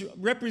all these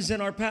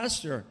represent our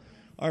pastor.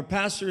 Our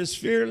pastor is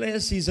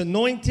fearless. He's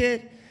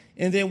anointed.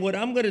 And then what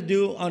I'm going to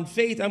do on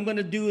faith, I'm going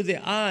to do the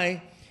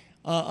I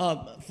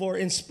for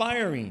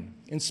inspiring.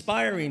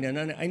 Inspiring.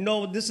 And I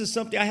know this is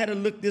something, I had to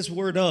look this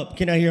word up.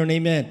 Can I hear an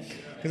amen?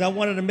 Because I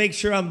wanted to make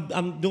sure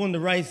I'm doing the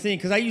right thing.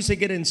 Because I used to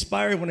get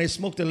inspired when I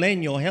smoked a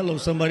leño. Hello,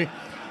 somebody.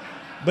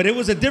 But it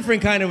was a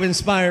different kind of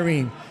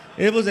inspiring.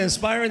 It was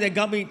inspiring that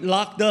got me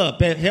locked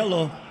up.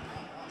 Hello.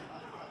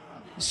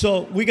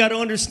 So we got to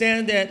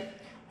understand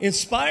that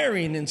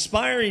inspiring,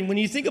 when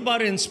you think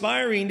about it,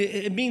 inspiring,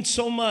 it means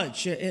so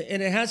much.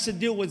 And it has to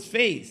deal with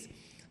faith.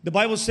 The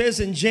Bible says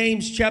in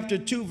James chapter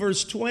 2,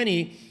 verse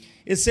 20,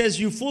 it says,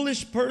 "You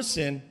foolish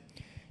person,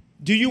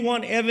 do you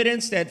want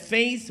evidence that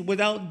faith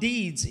without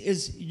deeds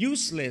is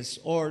useless?"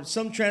 Or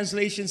some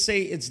translations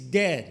say it's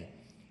dead.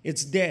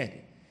 It's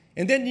dead.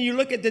 And then you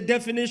look at the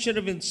definition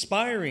of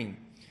inspiring.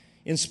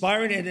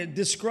 Inspiring, and it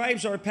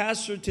describes our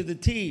pastor to the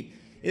T.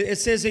 It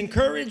says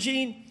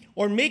encouraging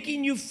or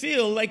making you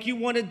feel like you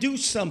want to do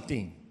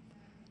something.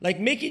 Like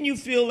making you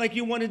feel like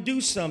you want to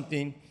do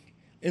something.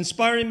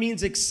 Inspiring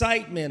means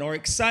excitement or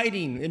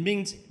exciting. It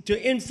means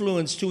to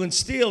influence, to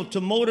instill,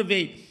 to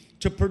motivate,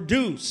 to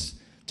produce,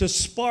 to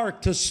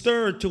spark, to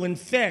stir, to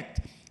infect,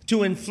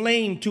 to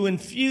inflame, to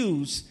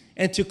infuse,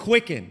 and to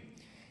quicken.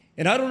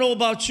 And I don't know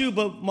about you,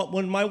 but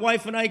when my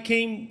wife and I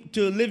came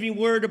to Living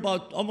Word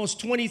about almost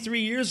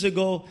 23 years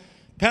ago,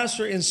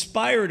 Pastor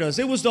inspired us.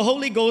 It was the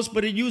Holy Ghost,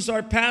 but it used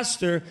our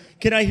pastor.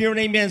 Can I hear an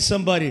amen,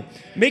 somebody?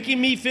 Making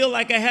me feel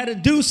like I had to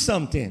do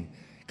something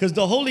because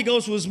the Holy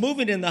Ghost was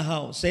moving in the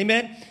house.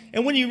 Amen?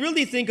 And when you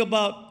really think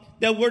about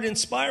that word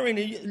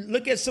inspiring,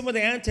 look at some of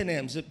the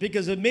antonyms,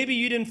 because maybe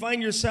you didn't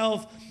find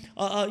yourself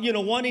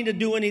wanting to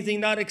do anything,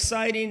 not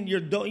exciting,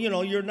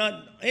 you're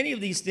not any of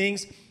these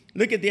things.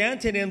 Look at the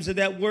antonyms of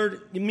that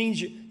word. It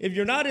means if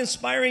you're not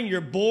inspiring, you're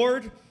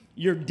bored,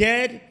 you're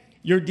dead,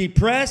 you're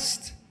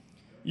depressed,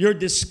 you're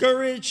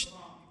discouraged,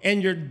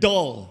 and you're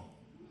dull.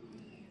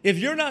 If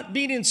you're not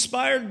being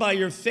inspired by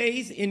your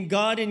faith in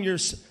God and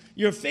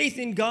your faith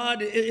in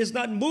God is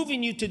not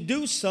moving you to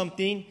do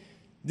something,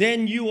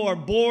 then you are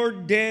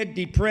bored, dead,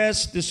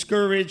 depressed,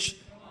 discouraged,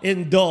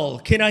 and dull.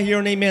 Can I hear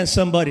an amen,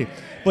 somebody?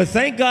 But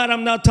thank God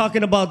I'm not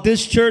talking about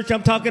this church.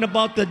 I'm talking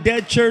about the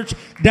dead church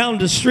down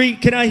the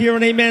street. Can I hear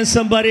an amen,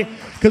 somebody?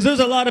 Because there's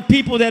a lot of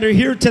people that are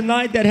here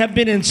tonight that have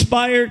been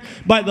inspired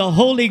by the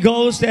Holy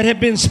Ghost, that have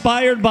been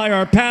inspired by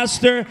our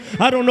pastor.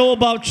 I don't know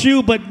about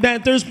you, but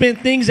man, there's been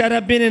things that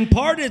have been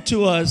imparted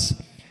to us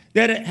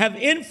that have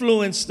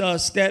influenced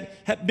us, that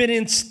have been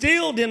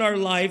instilled in our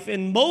life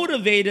and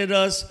motivated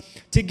us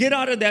to get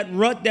out of that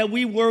rut that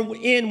we were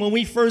in when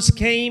we first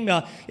came.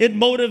 It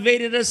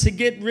motivated us to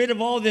get rid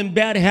of all them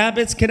bad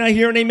habits. Can I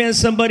hear an amen,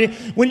 somebody?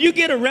 When you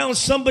get around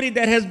somebody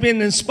that has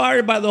been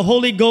inspired by the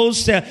Holy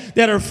Ghost,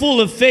 that are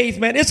full of faith,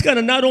 man, it's going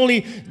to not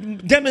only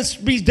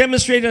be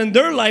demonstrated in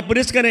their life, but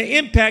it's going to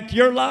impact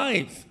your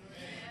life.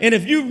 And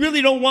if you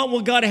really don't want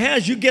what God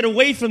has, you get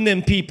away from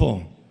them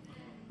people.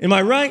 Am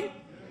I right?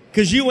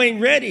 Because you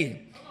ain't ready.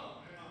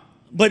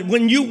 But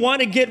when you want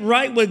to get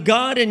right with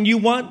God and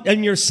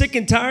you're sick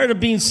and tired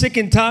of being sick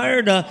and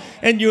tired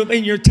and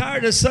you're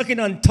tired of sucking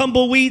on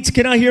tumbleweeds,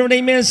 can I hear an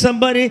amen,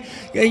 somebody?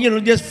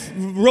 Just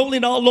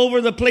rolling all over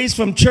the place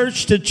from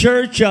church to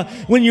church.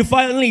 When you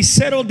finally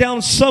settle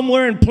down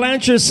somewhere and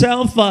plant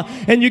yourself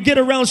and you get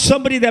around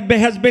somebody that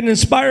has been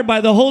inspired by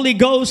the Holy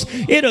Ghost,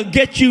 it'll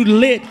get you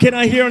lit. Can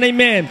I hear an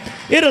amen?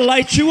 It'll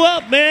light you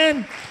up,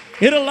 man.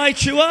 It'll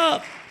light you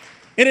up.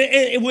 And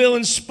it will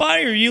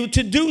inspire you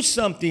to do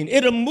something.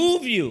 It'll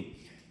move you.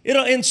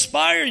 It'll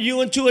inspire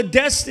you into a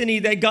destiny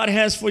that God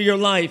has for your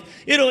life.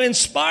 It'll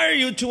inspire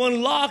you to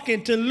unlock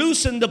and to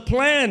loosen the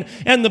plan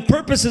and the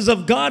purposes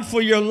of God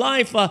for your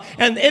life.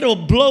 And it'll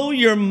blow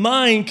your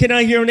mind. Can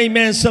I hear an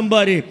amen,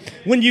 somebody?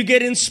 When you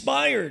get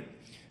inspired,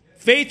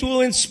 faith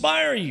will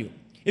inspire you.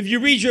 If you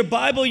read your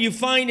Bible, you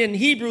find in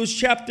Hebrews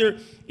chapter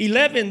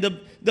 11,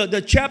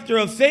 the chapter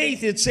of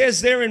faith, it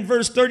says there in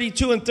verse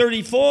 32 and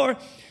 34,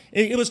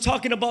 it was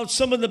talking about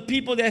some of the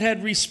people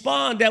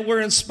that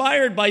were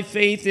inspired by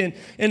faith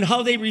and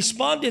how they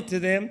responded to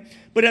them.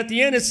 But at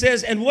the end it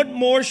says, "And what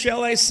more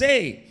shall I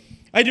say?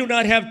 I do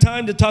not have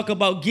time to talk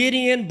about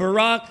Gideon,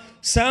 Barak,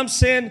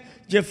 Samson,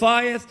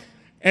 Jephthah,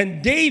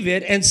 and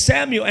David, and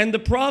Samuel, and the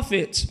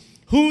prophets,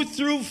 who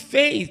through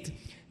faith,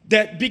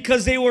 that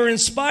because they were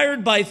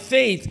inspired by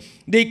faith,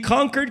 they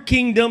conquered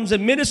kingdoms,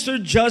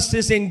 administered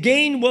justice, and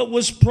gained what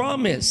was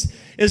promised."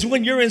 Is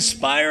when you're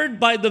inspired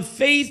by the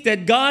faith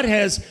that God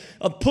has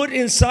put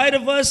inside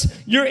of us,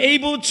 you're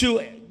able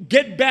to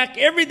get back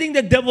everything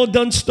the devil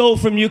done stole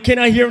from you. Can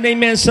I hear an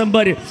amen,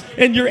 somebody?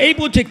 And you're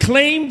able to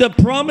claim the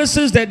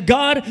promises that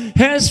God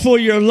has for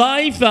your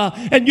life,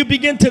 and you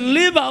begin to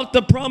live out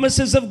the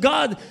promises of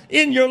God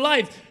in your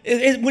life.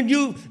 When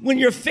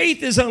your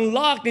faith is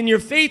unlocked and your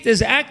faith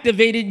is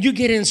activated, you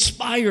get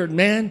inspired,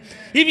 man.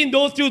 Even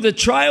though through the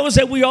trials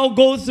that we all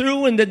go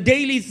through and the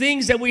daily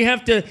things that we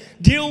have to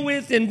deal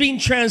with and being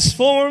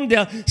transformed,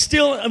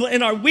 still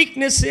in our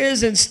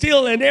weaknesses and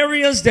still in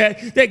areas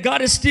that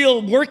God is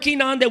still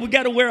working on, that that we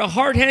got to wear a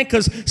hard hand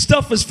because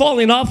stuff is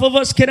falling off of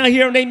us. Can I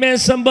hear an amen,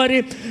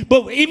 somebody?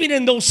 But even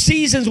in those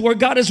seasons where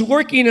God is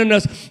working in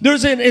us,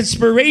 there's an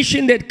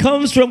inspiration that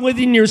comes from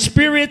within your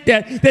spirit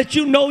that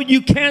you know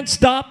you can't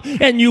stop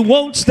and you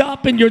won't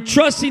stop, and you're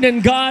trusting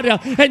in God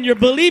and you're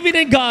believing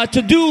in God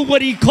to do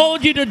what He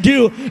called you to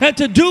do, and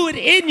to do it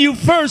in you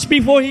first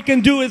before He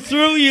can do it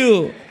through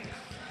you.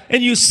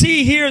 And you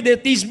see here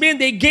that these men,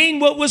 they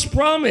gained what was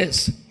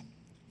promised.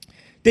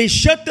 They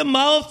shut the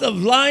mouth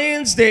of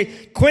lions. They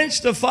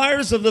quenched the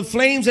fires of the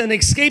flames and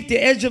escaped the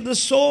edge of the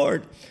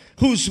sword,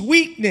 whose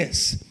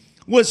weakness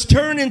was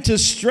turned into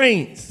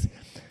strength.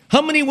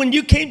 How many, when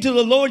you came to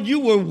the Lord, you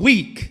were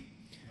weak?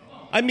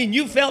 I mean,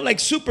 you felt like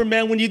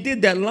Superman when you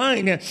did that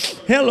line.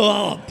 Hello,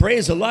 oh,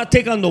 praise the Lord,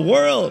 take on the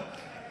world.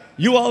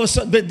 You all of a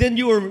sudden, but then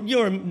you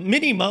were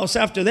Minnie Mouse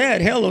after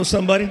that. Hello,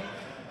 somebody.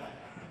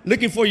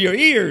 Looking for your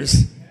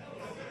ears.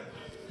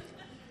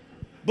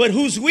 But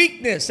whose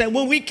weakness? And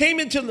when we came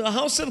into the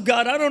house of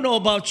God, I don't know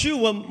about you,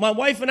 when my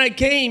wife and I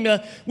came,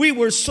 we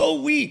were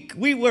so weak.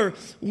 We were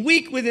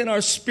weak within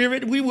our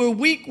spirit. We were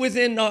weak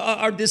within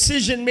our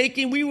decision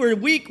making. We were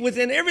weak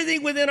within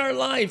everything within our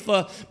life.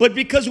 But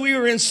because we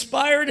were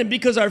inspired and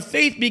because our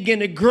faith began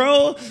to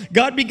grow,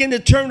 God began to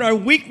turn our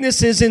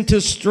weaknesses into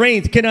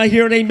strength. Can I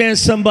hear an amen,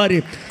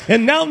 somebody?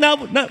 And now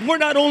we're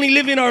not only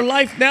living our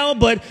life now,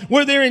 but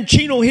we're there in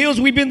Chino Hills.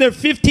 We've been there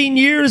 15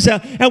 years,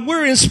 and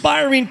we're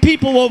inspiring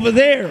people over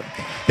there.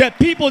 That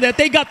people, that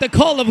they got the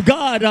call of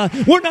God.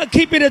 We're not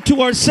keeping it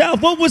to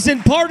ourselves. What was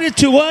imparted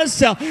to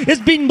us is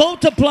being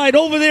multiplied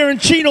over there in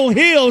Chino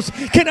Hills.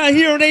 Can I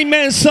hear an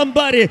amen,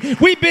 somebody?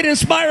 We've been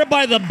inspired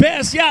by the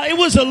best. Yeah, it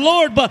was the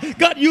Lord, but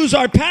God used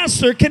our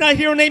pastor. Can I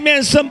hear an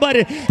amen,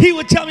 somebody? He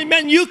would tell me,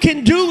 man, you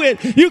can do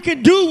it. You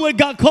can do what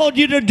God called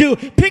you to do.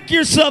 Pick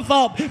yourself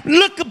up.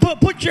 Look,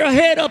 put your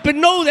head up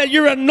and know that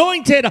you're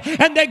anointed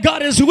and that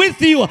God is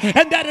with you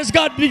and that is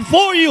God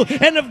before you.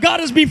 And if God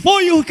is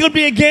before you, who could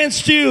be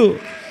against you?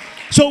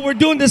 So we're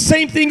doing the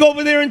same thing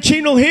over there in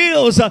Chino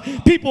Hills.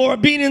 People are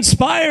being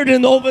inspired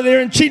over there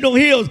in Chino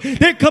Hills.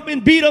 They're coming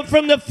beat up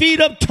from the feet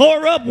up,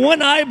 tore up,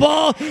 one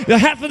eyeball,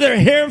 half of their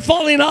hair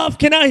falling off.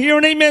 Can I hear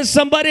an amen,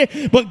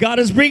 somebody? But God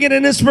is bringing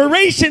an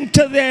inspiration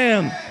to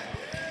them.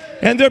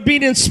 And they're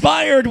being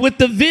inspired with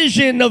the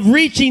vision of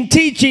reaching,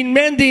 teaching,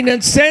 mending,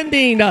 and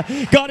sending.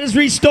 God is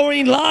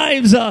restoring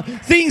lives.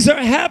 Things are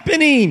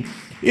happening.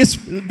 It's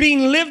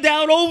being lived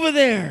out over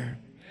there.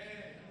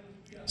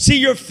 See,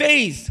 your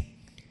faith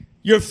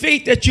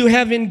that you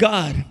have in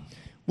God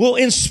will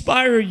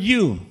inspire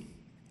you.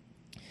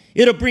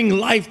 It'll bring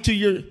life to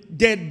your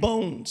dead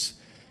bones.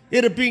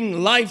 It'll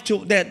bring life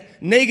to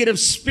that negative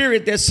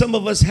spirit that some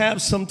of us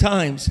have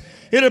sometimes.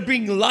 It'll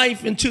bring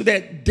life into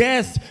that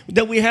death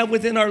that we have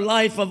within our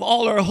life of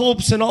all our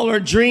hopes and all our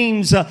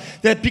dreams,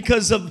 that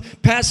because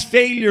of past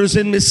failures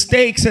and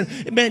mistakes.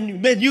 And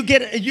man,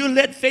 you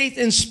let faith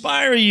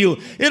inspire you.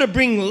 It'll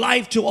bring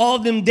life to all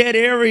them dead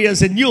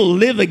areas and you'll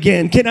live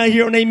again. Can I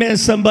hear an amen,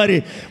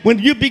 somebody? When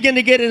you begin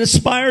to get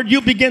inspired, you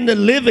begin to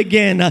live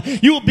again.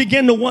 You'll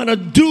begin to want to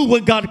do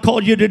what God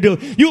called you to do.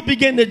 You'll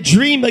begin to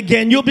dream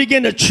again. You'll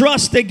begin to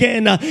trust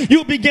again.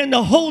 You'll begin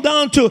to hold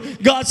on to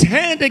God's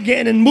hand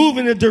again and move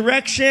in a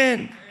direction.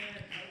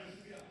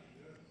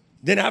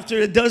 Then after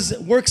it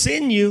works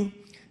in you,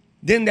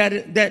 then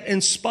that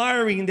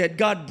inspiring that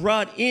God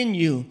brought in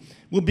you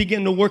will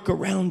begin to work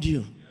around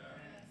you.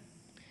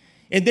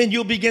 And then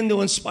you'll begin to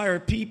inspire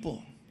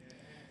people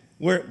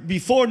where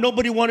before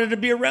nobody wanted to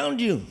be around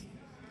you.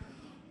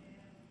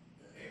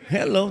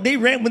 Hello, they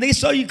ran. When they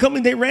saw you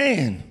coming, they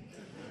ran.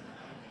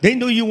 They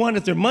knew you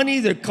wanted their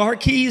money, their car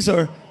keys,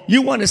 or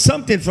you wanted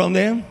something from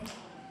them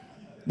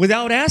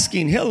without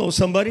asking. Hello,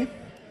 somebody.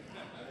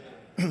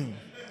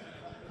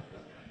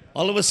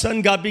 All of a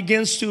sudden, God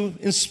begins to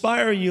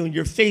inspire you and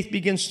your faith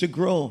begins to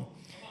grow.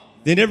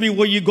 Then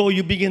everywhere you go,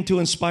 you begin to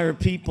inspire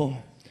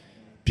people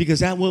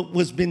because that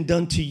was been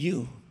done to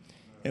you.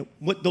 And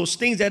what those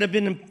things that have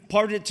been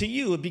imparted to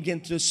you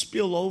begin to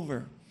spill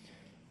over.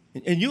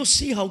 And you'll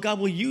see how God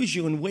will use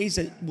you in ways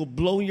that will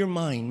blow your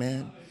mind,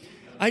 man.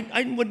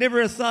 I would never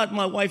have thought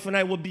my wife and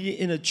I would be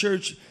in a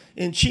church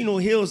in Chino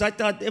Hills. I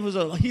thought it was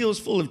a hills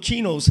full of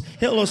chinos.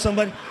 Hello,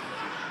 somebody.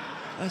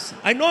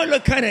 I know I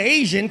look kind of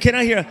Asian. Can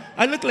I hear?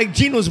 I look like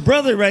Gino's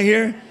brother right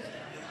here.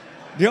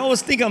 They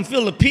always think I'm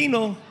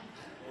Filipino.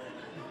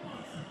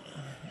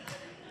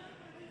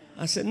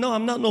 I said, no,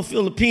 I'm not no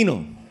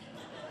Filipino.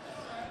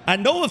 I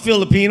know a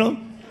Filipino.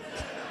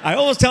 I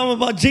always tell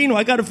them about Gino.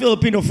 I got a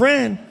Filipino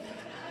friend.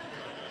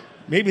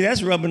 Maybe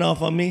that's rubbing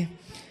off on me.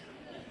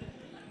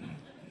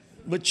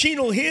 But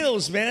Chino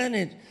Hills, man,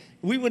 and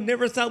we would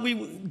never thought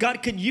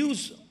God could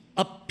use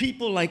a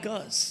people like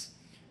us.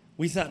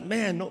 We thought,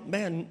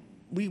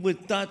 we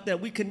would thought that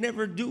we could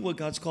never do what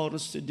God's called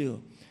us to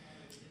do.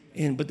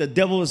 But the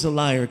devil is a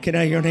liar. Can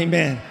I hear an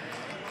amen?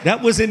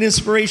 That was an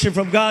inspiration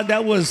from God.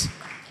 That was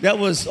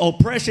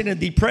oppression and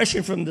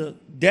depression from the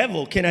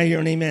devil. Can I hear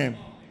an amen?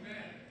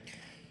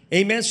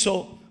 Amen.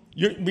 So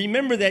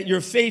remember that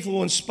your faith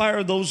will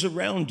inspire those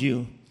around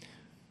you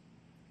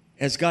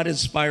as God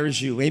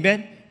inspires you.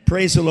 Amen.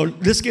 Praise the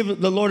Lord. Let's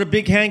give the Lord a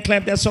big hand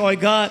clap. That's all I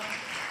got.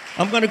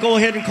 I'm going to go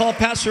ahead and call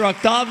Pastor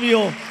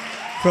Octavio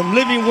from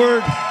Living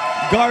Word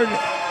Garden,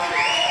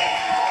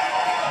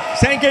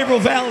 San Gabriel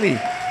Valley.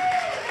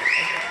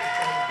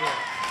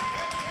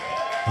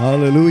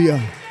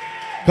 Hallelujah.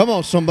 Come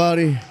on,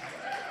 somebody.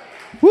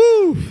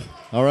 Woo.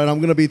 All right, I'm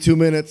going to be 2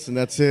 minutes, and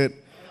that's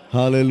it.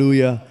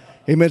 Hallelujah.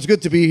 Amen. It's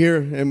good to be here,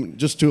 and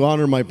just to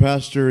honor my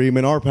pastor,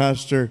 amen, our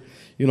pastor.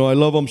 You know, I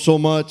love him so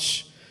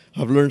much.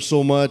 I've learned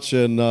so much,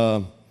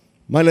 and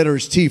my letter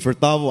is T for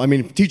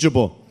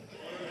teachable.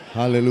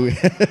 Hallelujah.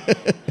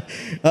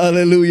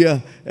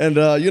 Hallelujah. And,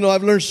 you know,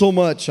 I've learned so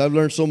much. I've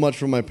learned so much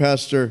from my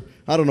pastor.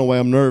 I don't know why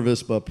I'm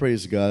nervous, but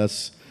praise God.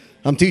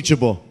 I'm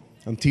teachable.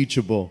 I'm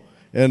teachable.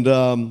 And,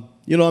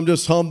 you know, I'm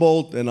just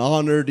humbled and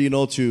honored, you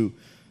know, to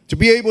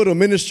be able to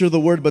minister the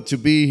word, but to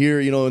be here,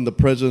 you know, in the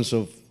presence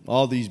of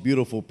all these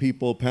beautiful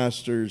people,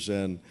 pastors,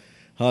 and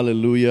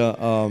hallelujah.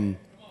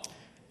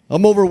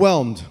 I'm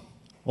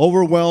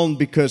overwhelmed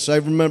because I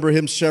remember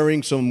him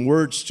sharing some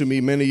words to me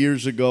many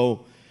years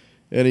ago.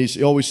 And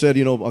he always said,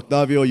 you know,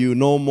 Octavio, you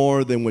know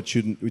more than what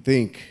you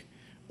think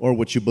or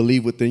what you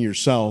believe within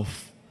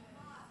yourself.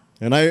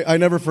 And I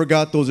never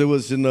forgot those. It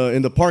was in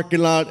the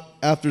parking lot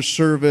after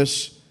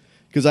service,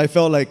 because I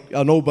felt like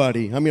a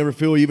nobody. How many ever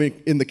feel even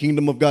in the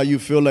kingdom of God, you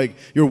feel like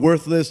you're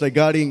worthless, like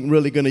God ain't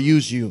really going to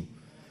use you?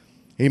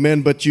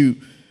 Amen. But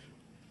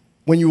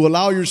when you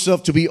allow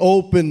yourself to be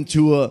open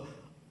to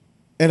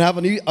and have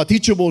a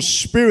teachable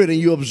spirit, and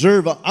you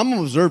observe. I'm an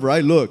observer. I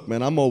look,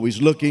 man. I'm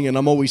always looking, and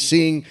I'm always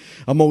seeing.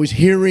 I'm always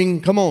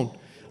hearing. Come on.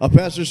 A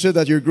pastor said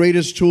that your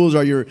greatest tools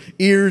are your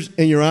ears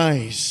and your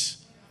eyes.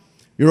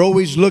 You're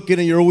always looking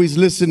and you're always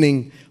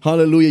listening.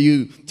 Hallelujah.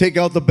 You take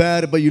out the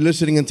bad, but you're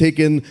listening and take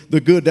in the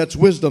good. That's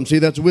wisdom. See,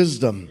 that's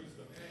wisdom.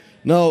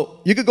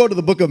 Now, you could go to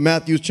the book of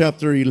Matthew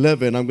chapter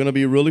 11. I'm going to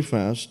be really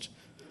fast.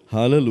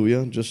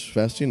 Hallelujah. Just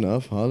fast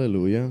enough.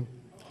 Hallelujah.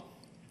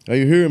 Are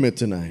you hearing me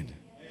tonight?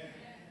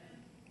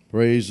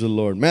 Praise the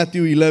Lord.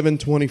 Matthew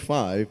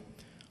 11:25.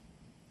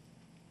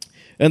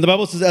 And the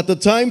Bible says, at the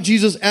time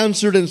Jesus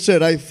answered and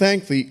said, I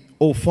thank thee,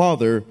 O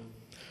Father,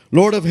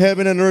 Lord of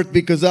heaven and earth,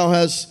 because thou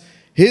hast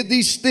hid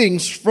these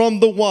things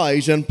from the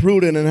wise and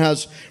prudent, and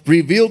hast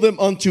revealed them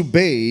unto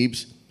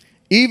babes.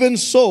 Even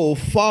so,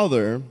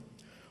 Father,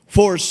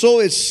 for so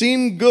it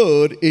seemed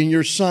good in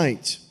your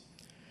sight.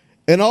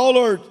 And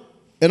all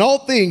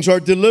things are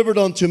delivered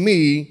unto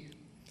me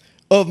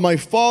of my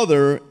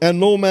Father, and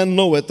no man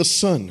knoweth the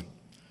Son,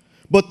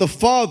 but the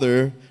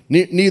Father,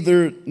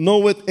 neither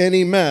knoweth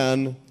any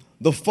man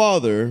the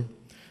Father,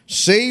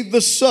 save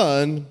the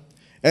Son,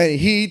 and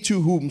he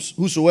to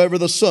whosoever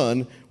the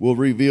Son will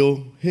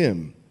reveal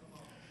him.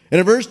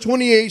 And in verse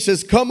 28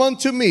 says, come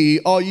unto me,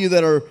 all you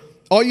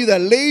that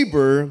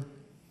labor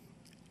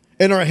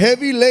and are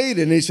heavy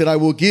laden. And he said, I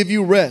will give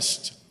you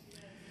rest.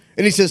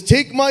 And he says,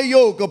 take my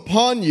yoke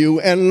upon you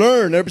and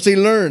learn. Everybody say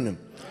learn.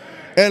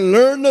 And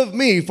learn of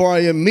me, for I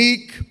am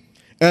meek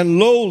and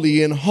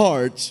lowly in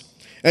heart,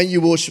 and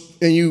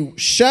you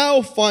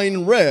shall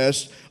find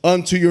rest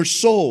unto your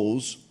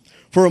souls.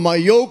 For my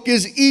yoke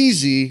is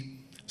easy.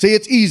 Say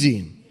it's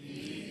easy.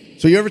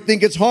 So you ever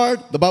think it's hard?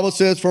 The Bible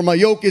says, for my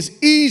yoke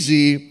is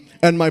easy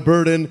and my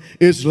burden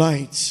is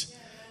light.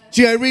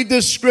 See, I read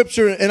this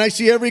scripture and I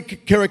see every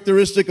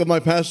characteristic of my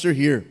pastor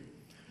here.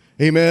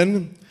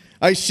 Amen.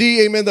 I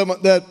see, amen,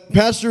 that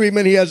pastor,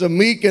 amen, he has a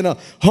meek and a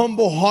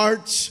humble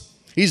heart.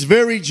 He's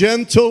very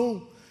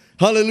gentle.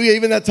 Hallelujah.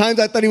 Even at times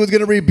I thought he was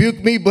going to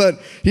rebuke me, but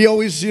he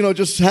always,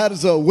 just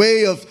has a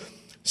way of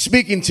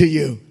speaking to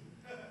you.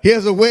 He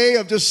has a way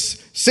of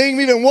just saying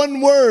even one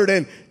word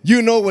and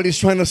you know what he's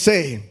trying to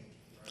say.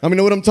 I mean,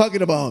 know what I'm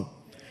talking about.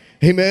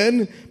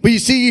 Amen. But you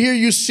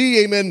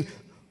see, amen,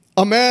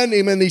 a man,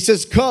 amen, he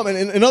says, come.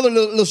 And another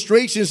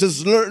illustration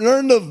says,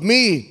 learn of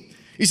me.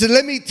 He said,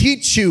 let me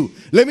teach you.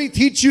 Let me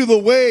teach you the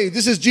way.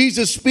 This is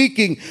Jesus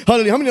speaking.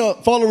 Hallelujah. How many are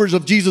followers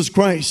of Jesus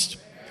Christ?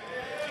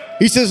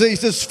 He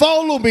says,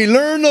 follow me,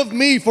 learn of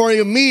me, for I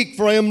am meek,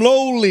 for I am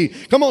lowly.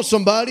 Come on,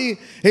 somebody.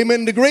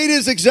 Amen. The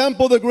greatest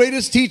example, the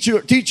greatest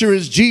teacher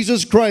is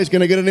Jesus Christ.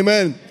 Can I get an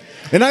amen?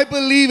 And I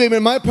believe,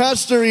 amen, my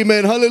pastor,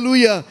 amen,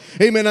 hallelujah,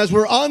 amen, as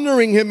we're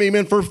honoring him,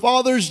 amen, for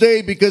Father's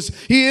Day, because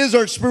he is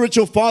our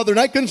spiritual father. And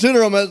I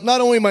consider him as not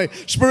only my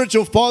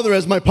spiritual father,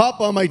 as my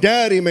papa, my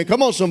dad, amen.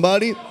 Come on,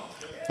 somebody.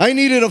 I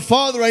needed a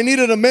father. I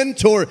needed a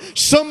mentor.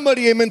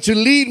 Somebody, amen, to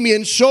lead me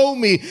and show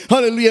me.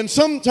 Hallelujah. And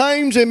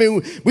sometimes,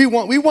 amen, we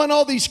want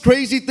all these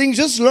crazy things.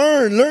 Just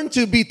learn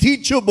to be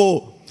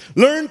teachable.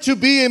 Learn to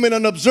be, amen,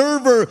 an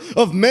observer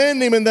of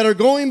men, amen, that are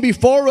going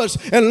before us,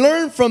 and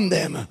learn from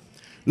them.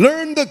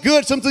 Learn the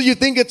good. Sometimes you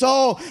think it's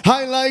all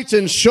highlights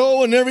and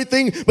show and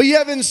everything, but you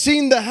haven't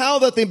seen the how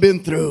that they've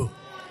been through.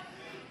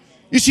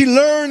 You see,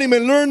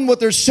 learn what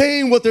they're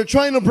saying, what they're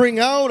trying to bring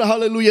out,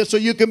 hallelujah, so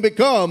you can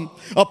become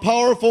a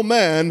powerful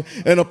man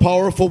and a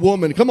powerful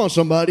woman. Come on,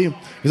 somebody,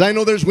 because I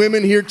know there's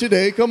women here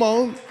today. Come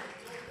on.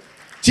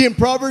 See, in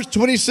Proverbs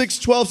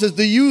 26:12 says,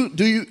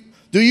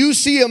 do you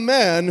see a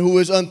man who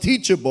is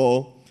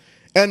unteachable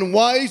and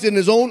wise in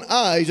his own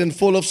eyes and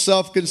full of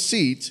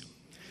self-conceit?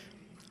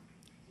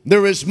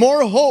 There is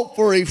more hope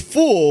for a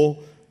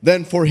fool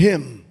than for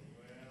him.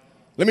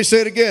 Let me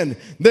say it again.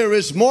 There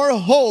is more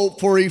hope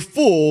for a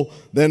fool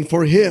than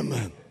for him.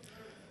 And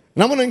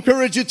I'm going to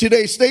encourage you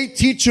today, stay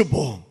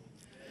teachable.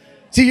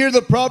 See here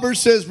the proverb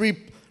says,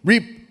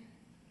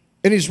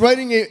 and he's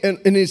writing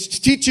and he's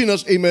teaching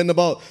us, amen,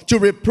 about to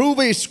reprove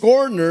a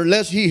scorner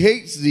lest he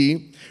hates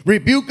thee.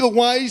 Rebuke a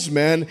wise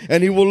man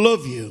and he will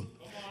love you.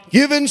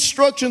 Give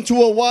instruction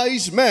to a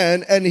wise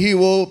man and he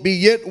will be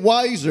yet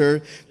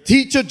wiser.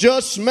 Teach a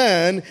just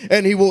man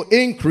and he will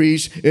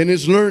increase in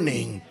his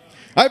learning.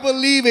 I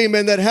believe,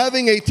 amen, that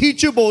having a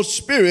teachable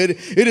spirit,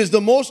 it is the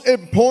most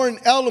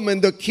important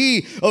element, the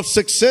key of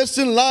success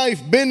in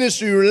life,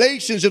 ministry,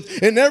 relationships,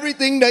 and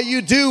everything that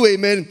you do,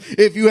 amen.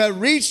 If you have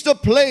reached a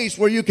place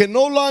where you can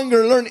no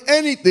longer learn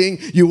anything,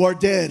 you are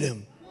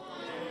dead.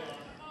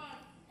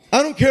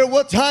 I don't care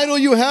what title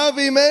you have,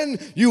 amen.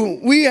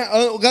 We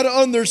got to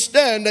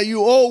understand that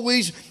you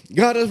always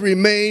got to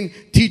remain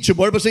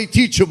teachable. Everybody say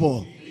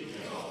teachable.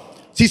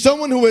 See,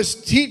 someone who is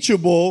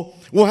teachable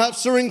will have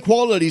certain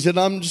qualities, and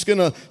I'm just going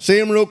to say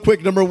them real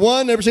quick. Number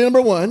one, everybody say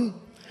number one,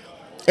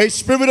 a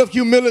spirit of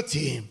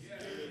humility.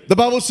 The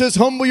Bible says,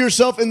 humble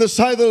yourself in the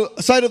sight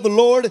of the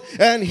Lord,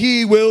 and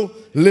he will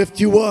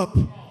lift you up.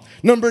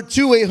 Number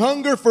two, a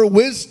hunger for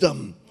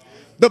wisdom.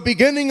 The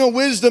beginning of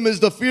wisdom is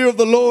the fear of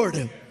the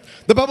Lord.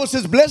 The Bible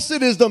says,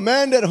 blessed is the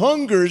man that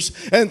hungers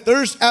and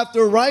thirsts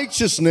after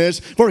righteousness,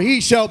 for he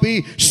shall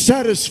be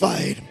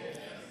satisfied.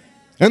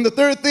 And the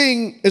third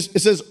thing is,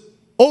 it says,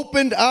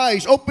 opened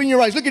eyes. Open your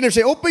eyes. Look at there.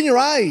 Say, open your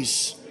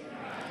eyes.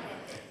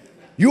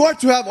 You are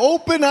to have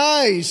open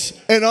eyes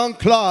and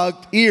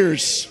unclogged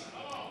ears.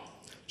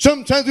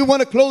 Sometimes we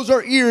want to close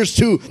our ears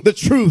to the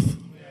truth.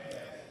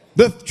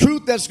 The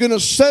truth that's going to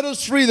set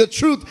us free. The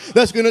truth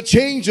that's going to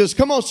change us.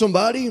 Come on,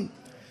 somebody.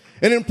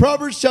 And in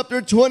Proverbs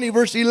chapter 20,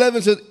 verse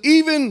 11 says,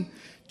 even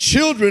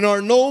children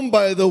are known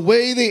by the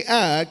way they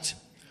act,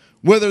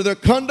 whether their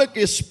conduct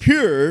is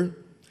pure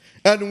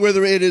and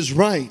whether it is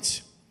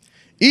right.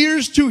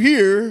 Ears to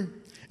hear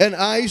and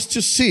eyes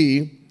to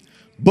see,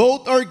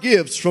 both are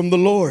gifts from the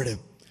Lord.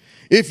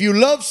 If you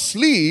love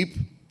sleep,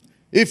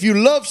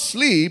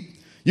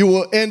 you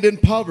will end in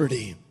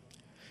poverty.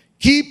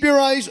 Keep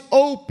your eyes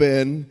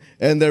open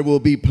and there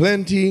will be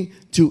plenty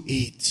to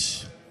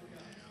eat.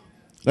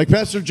 Like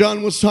Pastor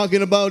John was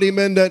talking about,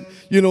 amen, that,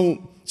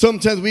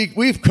 sometimes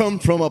we've come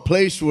from a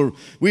place where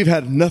we've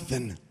had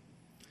nothing.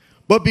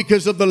 But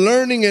because of the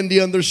learning and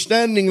the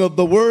understanding of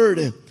the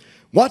word,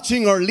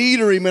 watching our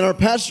leader, amen, our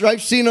pastor,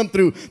 I've seen him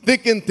through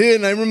thick and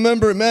thin. I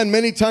remember,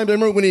 many times, I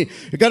remember when he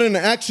got in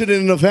an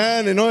accident in a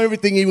van and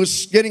everything, he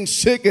was getting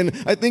sick, and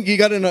I think he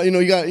got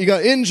he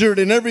got injured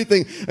and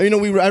everything.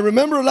 I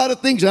remember a lot of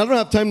things. I don't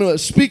have time to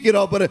speak it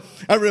all, but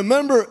I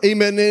remember,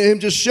 amen, him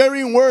just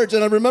sharing words,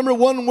 and I remember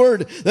one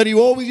word that he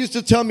always used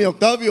to tell me,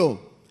 Octavio,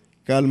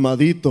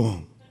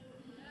 calmadito.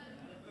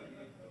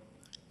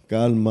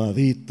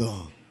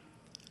 Calmadito.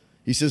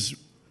 He says,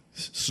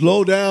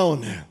 slow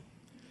down.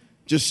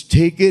 Just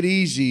take it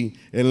easy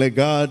and let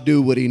God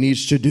do what he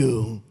needs to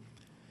do.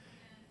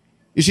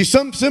 You see,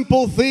 some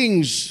simple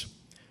things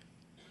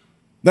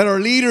that our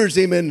leaders,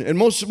 amen, and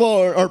most of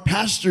all our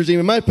pastors,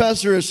 amen. My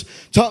pastor has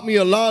taught me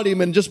a lot,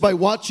 amen, just by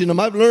watching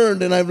him. I've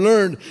learned.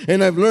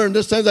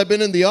 There's times I've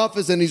been in the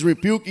office and he's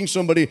rebuking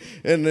somebody,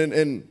 and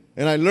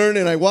I learn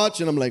and I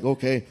watch, and I'm like,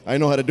 okay, I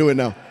know how to do it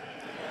now.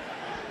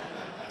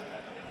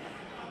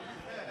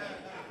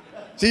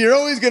 See, you're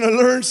always going to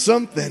learn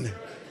something.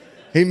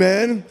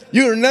 Amen.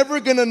 You're never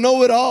going to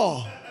know it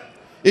all.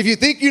 If you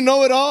think you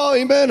know it all,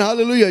 amen,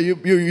 hallelujah,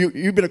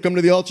 you better come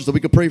to the altar so we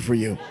can pray for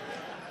you.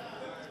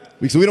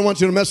 Because we don't want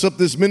you to mess up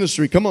this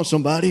ministry. Come on,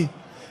 somebody.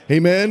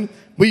 Amen.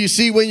 But you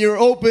see, when you're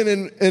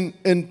open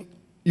and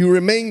you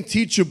remain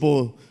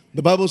teachable,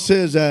 the Bible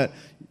says that,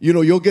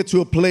 you'll get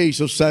to a place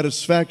of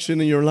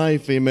satisfaction in your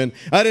life. Amen.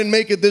 I didn't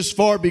make it this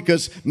far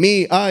because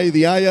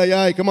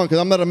I. Come on, because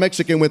I'm not a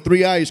Mexican with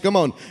 3 eyes. Come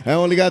on. I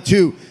only got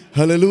 2.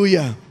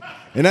 Hallelujah.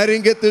 And I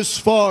didn't get this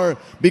far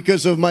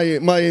because of my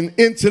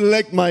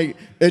intellect, my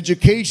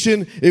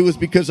education. It was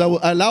because I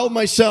allowed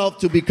myself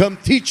to become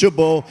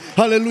teachable,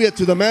 hallelujah,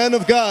 to the man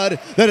of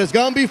God that has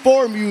gone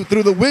before you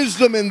through the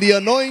wisdom and the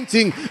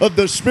anointing of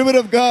the Spirit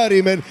of God,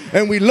 amen.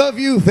 And we love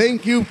you.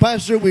 Thank you,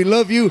 Pastor. We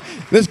love you.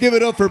 Let's give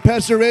it up for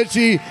Pastor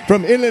Reggie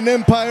from Inland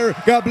Empire.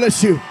 God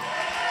bless you.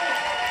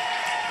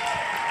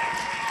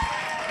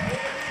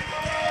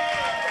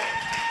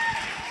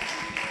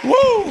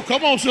 Woo!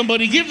 Come on,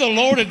 somebody. Give the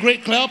Lord a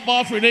great clap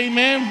offering.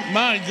 Amen.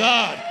 My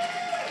God.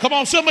 Come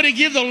on, somebody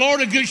give the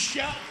Lord a good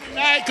shout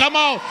tonight. Come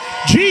on.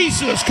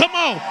 Jesus. Come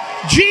on.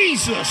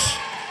 Jesus.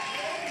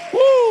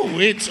 Woo!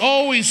 It's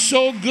always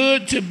so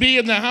good to be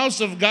in the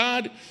house of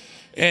God.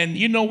 And,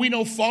 we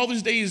know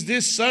Father's Day is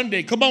this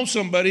Sunday. Come on,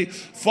 somebody.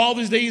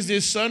 Father's Day is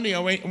this Sunday.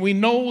 We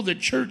know the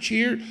church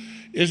here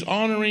is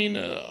honoring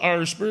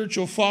our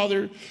spiritual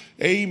father.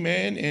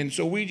 Amen. And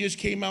so we just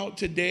came out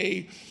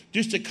today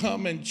just to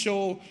come and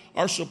show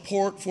our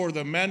support for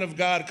the man of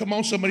God. Come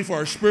on, somebody, for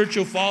our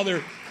spiritual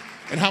father,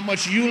 and how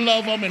much you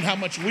love him and how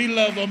much we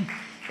love him.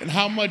 and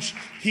how much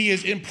he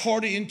has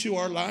imparted into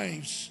our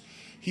lives.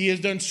 He has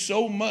done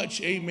so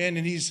much, amen,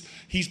 and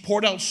he's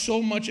poured out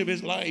so much of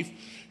his life.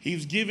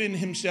 He's given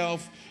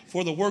himself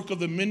for the work of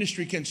the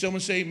ministry. Can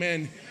someone say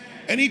amen?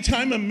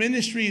 Anytime a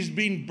ministry is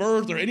being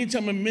birthed or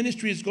anytime a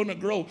ministry is going to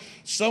grow,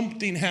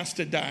 something has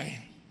to die.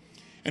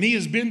 And he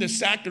has been the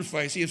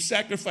sacrifice. He has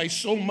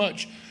sacrificed so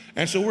much.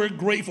 And so we're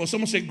grateful.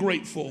 Someone say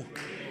grateful.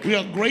 We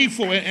are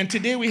grateful. And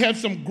today we have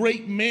some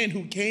great men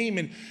who came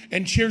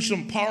and shared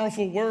some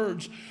powerful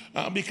words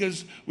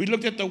because we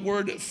looked at the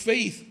word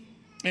faith.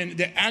 And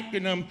the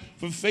acronym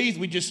for faith,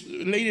 we just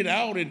laid it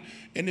out and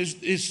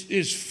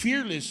is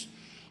fearless.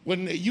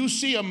 When you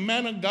see a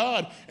man of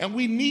God, and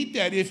we need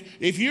that.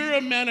 If you're a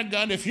man of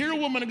God, if you're a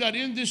woman of God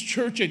in this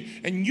church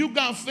and you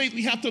got faith,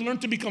 we have to learn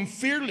to become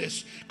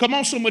fearless. Come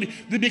on, somebody,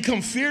 to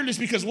become fearless.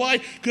 Because why?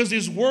 Because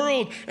this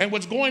world and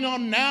what's going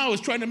on now is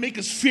trying to make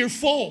us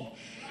fearful.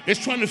 It's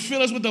trying to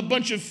fill us with a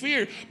bunch of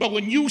fear. But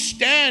when you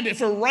stand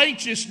for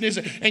righteousness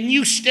and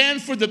you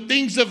stand for the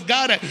things of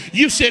God,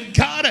 you said,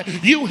 God,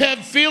 you have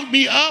filled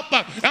me up.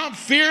 I'm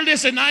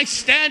fearless and I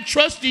stand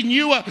trusting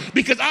you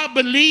because I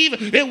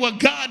believe in what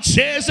God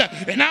says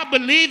and I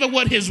believe in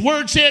what his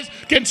word says.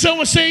 Can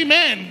someone say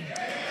amen?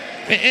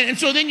 And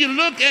so then you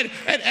look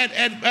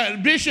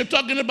at Bishop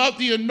talking about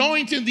the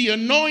anointing. The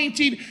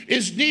anointing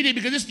is needed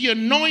because it's the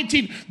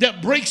anointing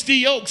that breaks the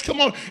yokes. Come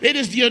on. It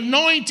is the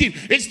anointing.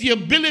 It's the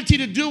ability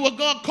to do what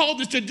God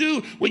called us to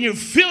do. When you're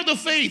filled with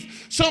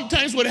faith,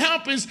 sometimes what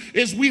happens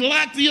is we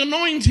lack the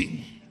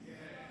anointing.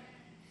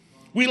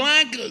 We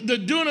lack the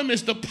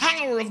dunamis, the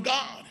power of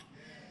God.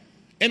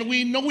 And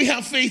we know we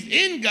have faith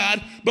in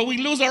God, but we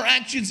lose our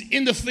actions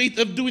in the faith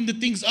of doing the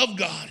things of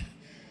God.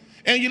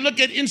 And you look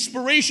at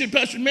inspiration.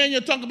 Pastor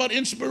Emmanuel talk about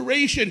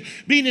inspiration,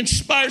 being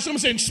inspired. Someone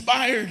say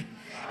inspired.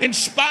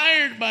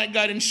 Inspired by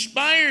God.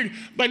 Inspired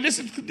by,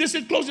 listen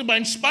closely, by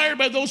inspired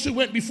by those who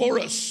went before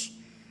us.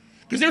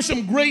 Because there's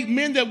some great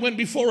men that went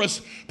before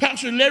us.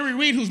 Pastor Larry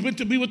Reed, who's been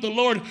to be with the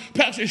Lord.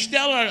 Pastor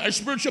Stella, our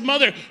spiritual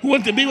mother, who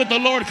went to be with the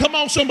Lord. Come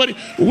on, somebody.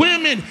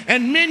 Women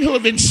and men who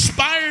have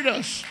inspired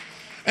us.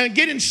 And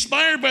get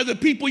inspired by the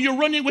people you're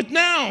running with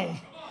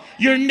now.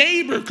 Your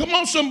neighbor, come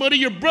on somebody,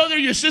 your brother,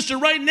 your sister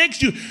right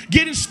next to you.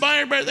 Get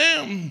inspired by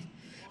them.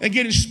 And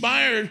get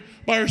inspired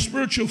by our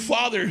spiritual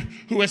father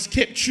who has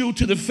kept true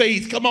to the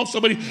faith. Come on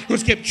somebody, who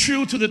has kept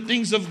true to the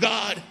things of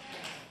God.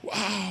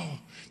 Wow.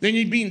 Then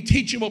you're being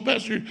teachable.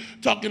 Pastor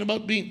talking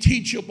about being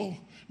teachable.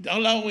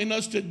 Allowing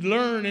us to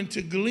learn and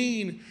to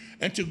glean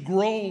and to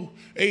grow.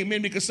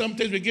 Amen. Because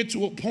sometimes we get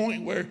to a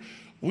point where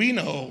we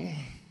know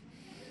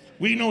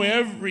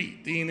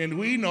everything, and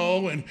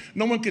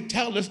no one could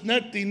tell us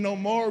nothing no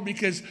more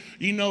because,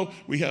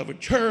 we have a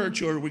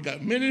church or we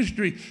got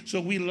ministry,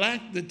 so we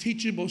lack the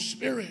teachable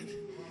spirit.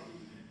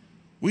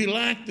 We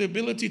lack the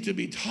ability to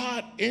be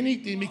taught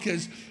anything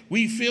because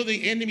we feel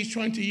the enemy's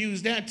trying to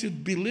use that to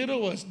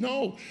belittle us.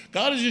 No,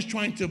 God is just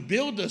trying to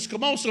build us.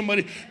 Come on,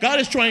 somebody. God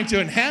is trying to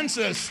enhance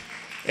us.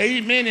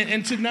 Amen.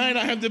 And tonight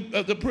I have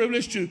the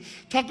privilege to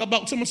talk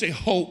about, someone say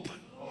hope.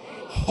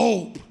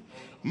 Hope.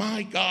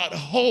 My God,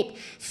 hope.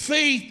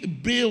 Faith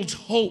builds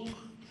hope.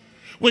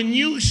 When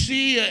you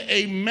see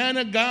a man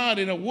of God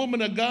and a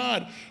woman of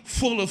God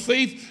full of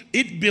faith,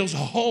 it builds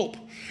hope.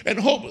 And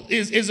hope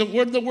is a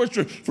word of the words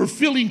for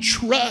feeling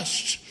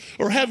trust.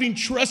 Or having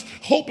trust,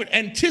 hope, and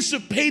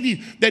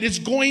anticipating that it's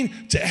going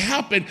to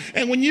happen.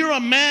 And when you're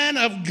a man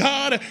of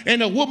God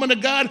and a woman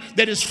of God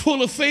that is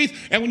full of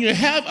faith, and when you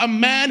have a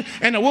man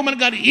and a woman of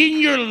God in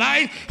your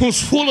life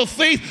who's full of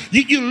faith,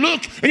 you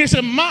look and you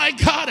say, my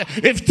God,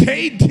 if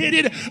they did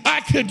it, I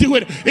could do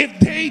it. If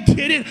they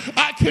did it,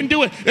 I can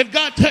do it. If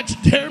God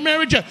touched their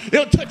marriage,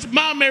 it'll touch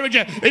my marriage.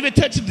 If it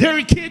touched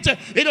their kids,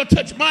 it'll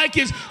touch my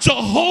kids. So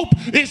hope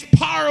is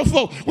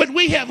powerful. When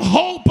we have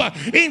hope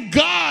in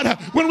God,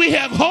 when we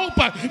have hope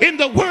in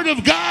the word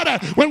of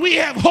God, when we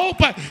have hope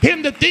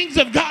in the things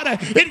of God,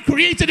 it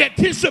creates an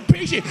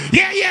anticipation.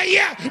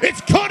 Yeah,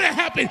 it's going to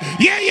happen.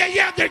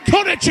 Yeah, they're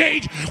going to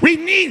change. We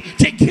need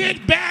to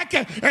get back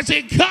and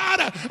say,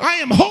 God, I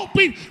am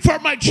hoping for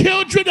my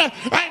children.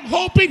 I am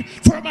hoping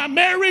for my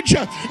marriage.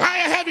 I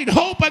am having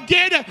hope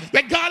again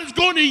that God is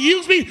going to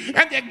use me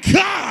and that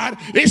God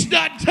is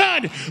not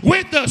done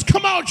with us.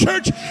 Come on,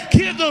 church,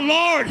 give the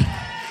Lord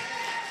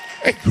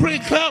a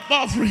great clap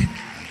offering.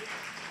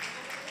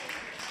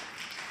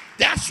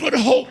 That's what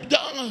hope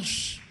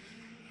does.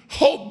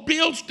 Hope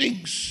builds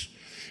things.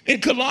 In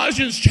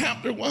Colossians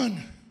chapter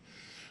 1,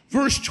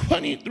 verse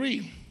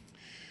 23,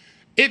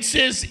 it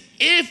says,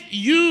 if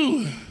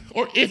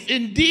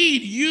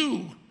indeed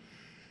you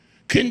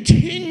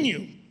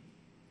continue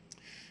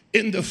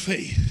in the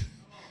faith.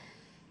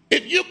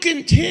 If you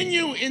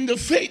continue in the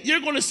faith, you're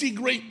going to see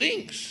great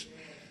things.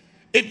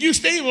 If you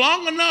stay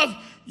long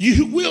enough,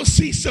 you will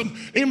see some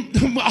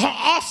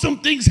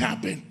awesome things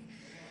happen.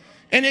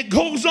 And it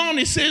goes on,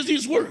 it says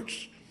these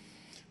words.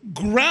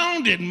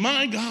 Grounded,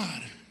 my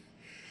God.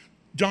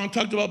 John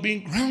talked about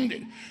being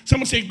grounded.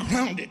 Someone say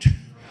grounded.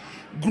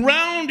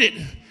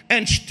 Grounded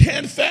and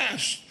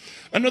steadfast.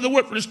 Another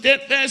word for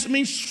steadfast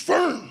means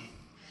firm.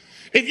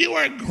 if you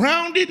are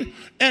grounded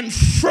and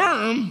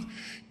firm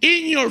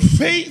in your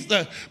faith,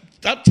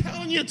 I'm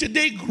telling you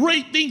today,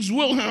 great things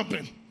will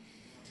happen.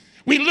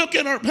 We look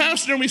at our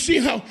pastor and we see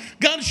how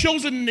God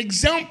shows an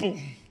example.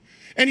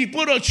 And he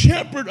put a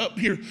shepherd up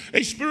here,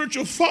 a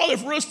spiritual father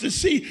for us to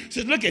see. He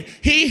said, look,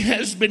 he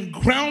has been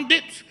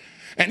grounded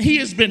and he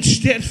has been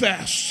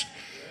steadfast.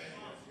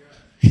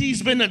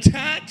 He's been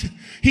attacked.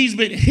 He's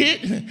been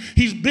hit.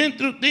 He's been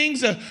through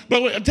things.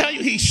 But I tell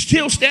you, he's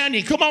still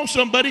standing. Come on,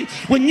 somebody.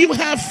 When you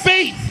have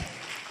faith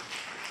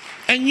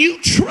and you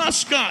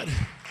trust God,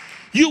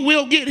 you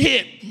will get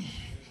hit.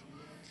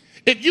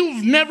 If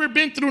you've never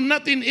been through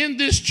nothing in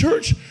this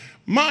church,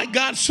 my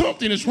God,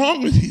 something is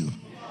wrong with you.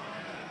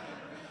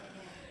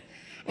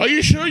 Are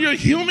you sure you're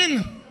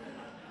human?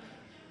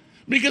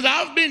 Because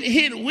I've been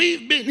hit,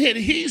 we've been hit,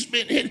 he's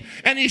been hit,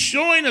 and he's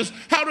showing us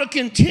how to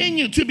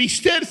continue to be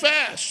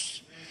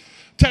steadfast.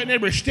 Tell your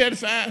neighbor,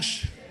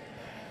 steadfast.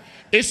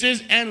 It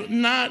says,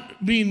 and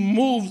not being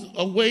moved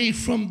away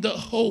from the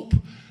hope.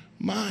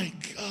 My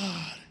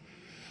God.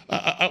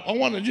 I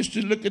want to just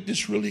to look at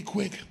this really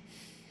quick.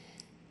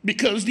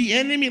 Because the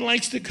enemy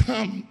likes to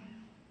come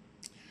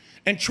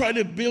and try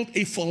to build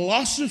a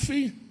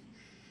philosophy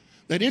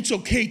that it's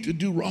okay to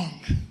do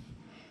wrong.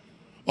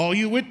 Are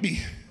you with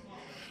me?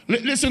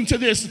 Listen to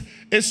this.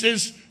 It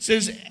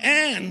says,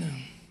 and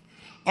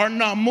are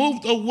not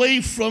moved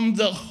away from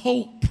the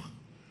hope.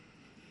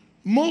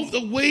 Moved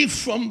away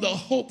from the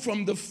hope,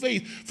 from the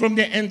faith, from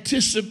the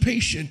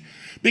anticipation.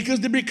 Because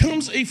there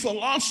becomes a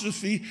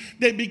philosophy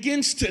that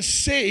begins to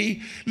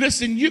say,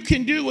 listen, you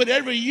can do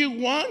whatever you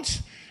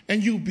want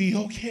and you'll be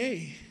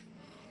okay.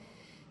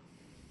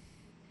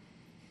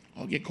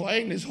 I'll get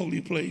quiet in this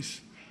holy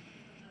place.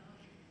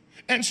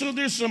 And so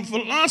there's some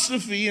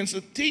philosophy and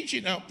some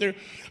teaching out there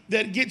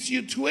that gets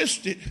you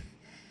twisted.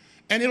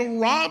 And it'll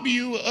rob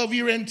you of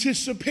your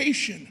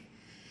anticipation.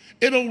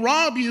 It'll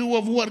rob you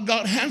of what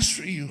God has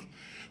for you.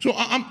 So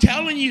I'm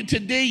telling you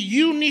today,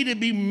 you need to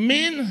be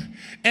men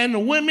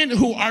and women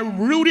who are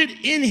rooted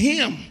in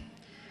Him.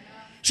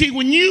 See,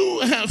 when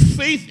you have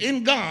faith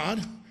in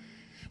God,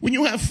 when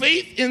you have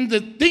faith in the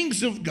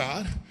things of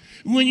God,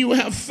 when you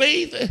have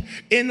faith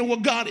in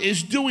what God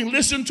is doing,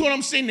 listen to what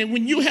I'm saying. And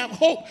when you have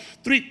hope,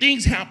 three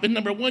things happen.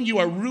 Number one, you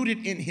are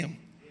rooted in Him.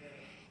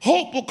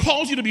 Hope will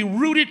cause you to be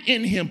rooted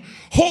in Him.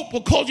 Hope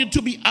will cause you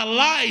to be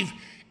alive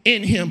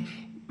in Him.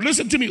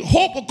 Listen to me.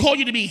 Hope will cause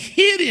you to be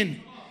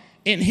hidden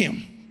in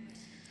Him.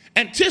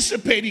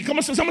 Anticipating. Come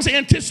on, someone say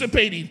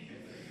anticipating.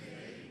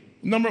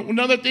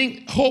 Another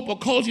thing, hope will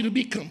cause you to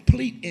be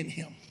complete in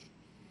Him.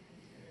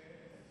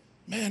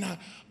 Man,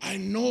 I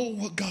know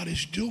what God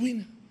is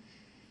doing.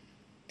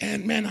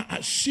 And man,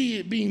 I see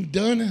it being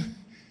done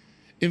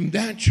in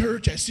that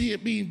church. I see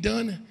it being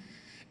done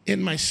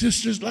in my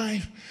sister's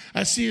life.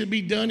 I see it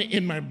be done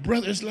in my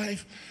brother's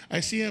life. I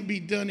see it be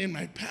done in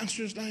my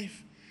pastor's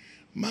life.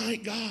 My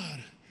God,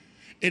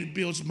 it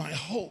builds my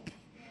hope.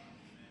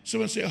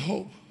 Someone say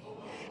hope.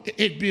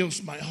 It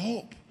builds my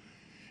hope.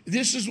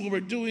 This is what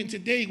we're doing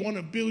today. Want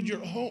to build your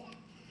hope.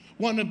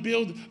 Want to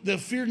build the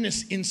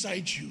fearness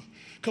inside you.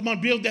 Come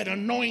on, build that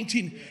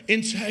anointing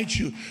inside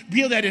you.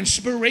 Build that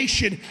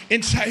inspiration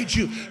inside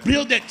you.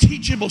 Build that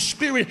teachable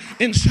spirit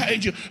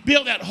inside you.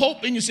 Build that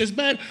hope in you. Says,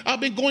 man, I've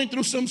been going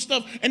through some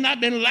stuff and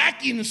I've been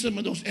lacking in some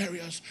of those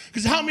areas.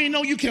 Because how many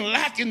know you can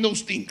lack in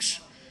those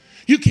things?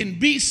 You can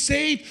be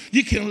saved,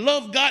 you can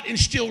love God and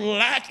still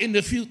lack in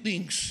the few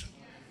things.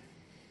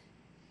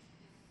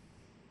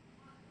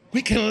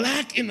 We can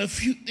lack in a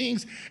few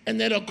things and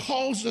that'll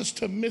cause us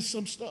to miss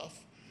some stuff.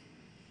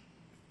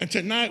 And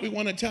tonight we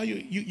want to tell you,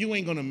 you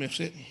ain't going to miss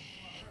it.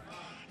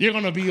 You're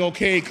going to be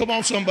okay. Come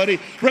on, somebody.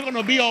 We're going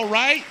to be all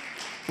right.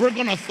 We're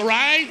going to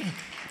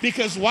thrive.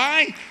 Because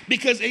why?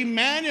 Because a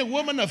man and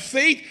woman of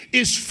faith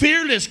is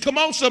fearless. Come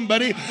on,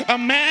 somebody. A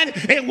man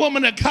and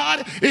woman of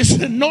God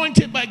is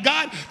anointed by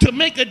God to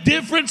make a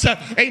difference.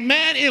 A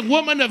man and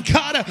woman of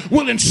God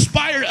will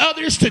inspire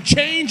others to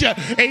change.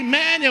 A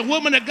man and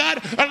woman of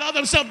God allow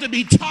themselves to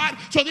be taught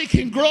so they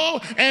can grow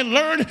and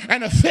learn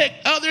and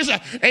affect others.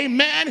 A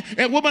man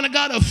and woman of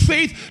God of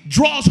faith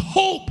draws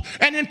hope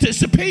and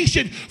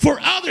anticipation for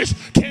others.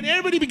 Can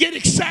everybody get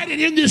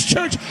excited in this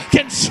church?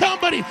 Can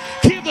somebody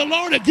give the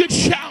Lord a good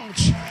shout?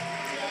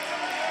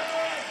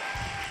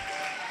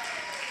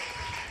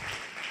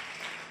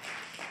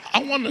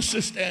 I want us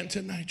to stand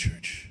tonight,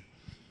 church.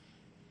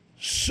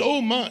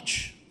 So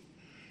much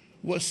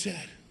was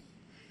said.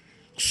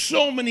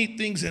 So many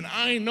things, and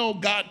I know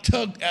God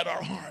tugged at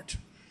our heart.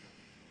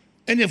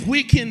 And if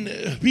we can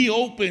be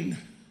open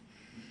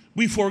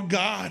before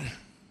God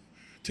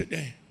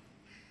today,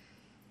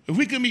 if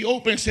we can be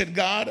open and say,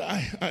 God,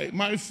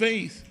 my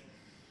faith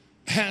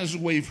has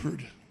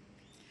wavered.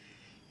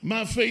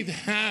 My faith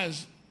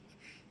has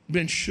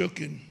been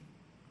shooken.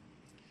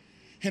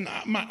 And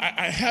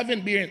I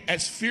haven't been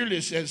as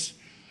fearless as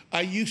I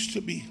used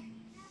to be.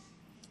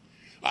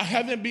 I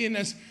haven't been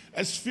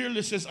as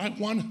fearless as I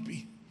want to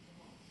be.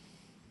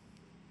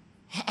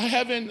 I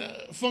haven't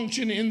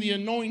functioned in the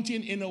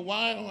anointing in a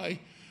while.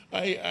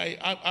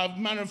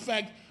 Matter of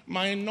fact,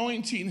 my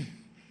anointing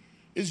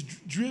is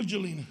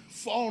drizzling,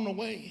 falling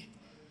away.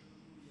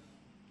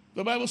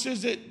 The Bible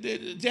says that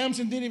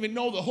Samson didn't even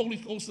know the Holy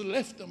Ghost had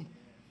left him,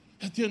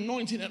 that the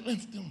anointing had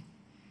left him.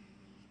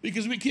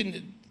 Because we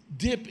can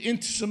dip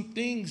into some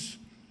things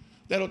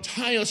that'll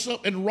tie us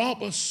up and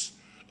rob us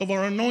of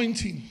our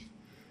anointing.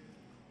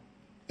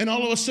 And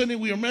all of a sudden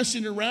we are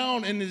messing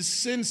around and the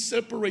sin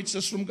separates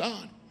us from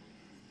God.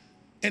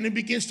 And it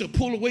begins to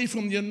pull away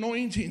from the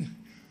anointing.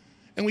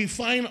 And we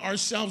find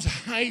ourselves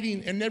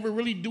hiding and never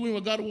really doing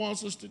what God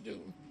wants us to do.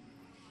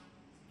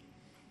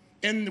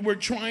 And we're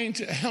trying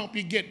to help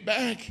you get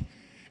back,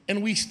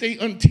 and we stay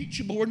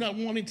unteachable. We're not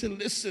wanting to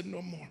listen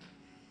no more.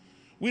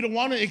 We don't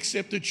want to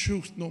accept the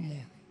truth no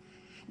more.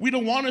 We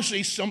don't want to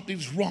say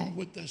something's wrong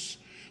with us.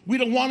 We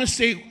don't want to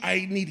say,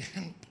 I need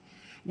help.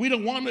 We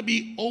don't want to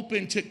be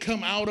open to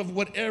come out of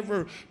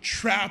whatever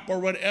trap or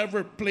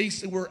whatever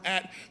place that we're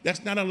at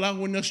that's not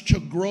allowing us to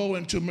grow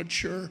and to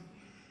mature.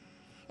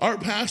 Our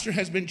pastor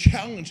has been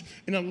challenged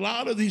in a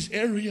lot of these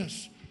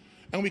areas.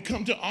 And we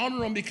come to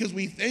honor him because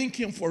we thank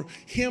him for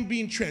him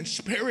being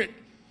transparent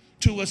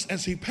to us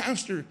as a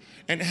pastor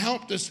and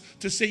helped us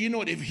to say, you know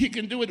what, if he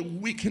can do it,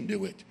 we can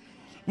do it.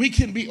 We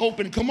can be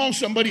open. Come on,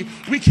 somebody.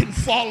 We can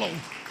follow.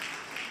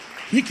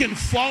 We can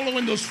follow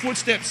in those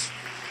footsteps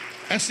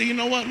and say, you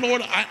know what,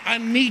 Lord, I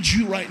need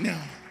you right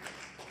now.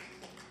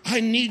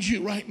 I need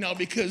you right now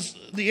because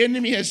the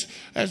enemy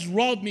has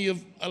robbed me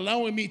of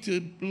allowing me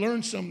to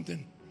learn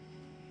something.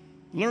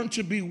 Learn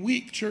to be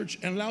weak, church,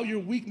 and allow your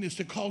weakness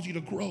to cause you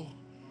to grow.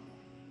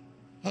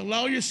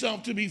 Allow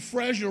yourself to be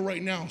fragile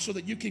right now so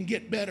that you can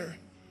get better.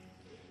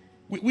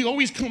 We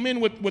always come in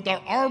with our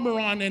armor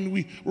on,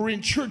 and we're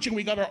in church and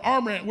we got our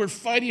armor and we're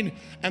fighting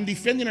and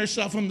defending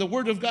ourselves from the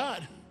Word of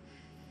God.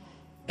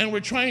 And we're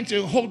trying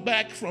to hold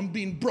back from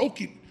being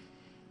broken.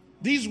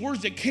 These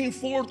words that came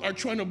forth are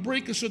trying to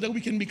break us so that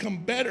we can become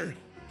better,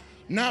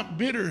 not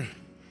bitter,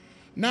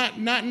 not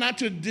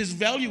to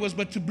disvalue us,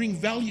 but to bring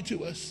value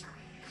to us.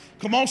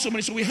 Come on,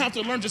 somebody. So we have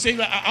to learn to say,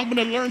 I'm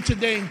going to learn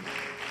today.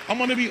 I'm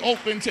going to be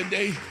open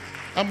today.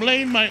 I'm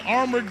laying my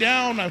armor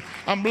down.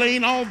 I'm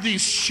laying all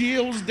these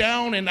shields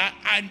down, and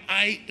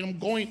I am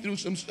going through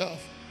some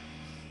stuff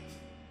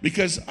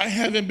because I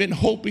haven't been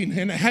hoping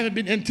and I haven't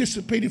been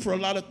anticipating for a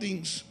lot of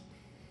things.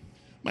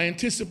 My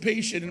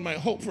anticipation and my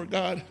hope for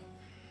God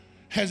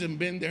hasn't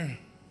been there,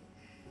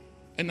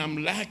 and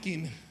I'm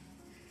lacking.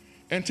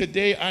 And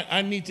today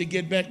I need to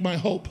get back my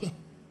hope.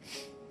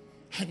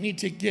 I need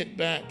to get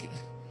back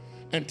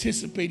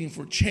anticipating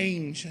for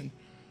change and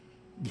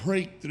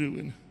breakthrough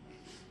and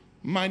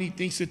mighty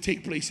things to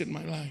take place in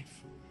my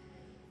life.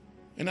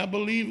 And I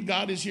believe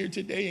God is here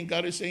today, and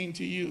God is saying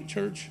to you,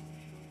 church,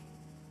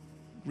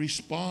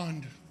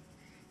 respond.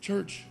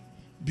 Church,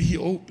 be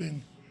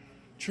open.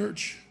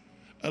 Church,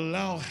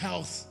 allow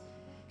health,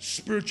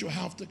 spiritual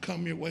health to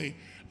come your way.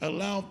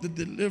 Allow the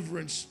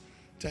deliverance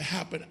to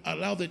happen.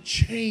 Allow the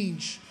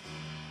change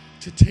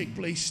to take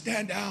place.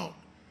 Stand out.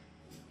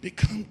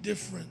 Become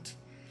different.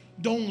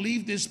 Don't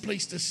leave this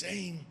place the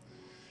same.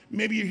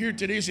 Maybe you're here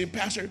today saying,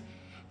 Pastor,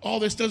 all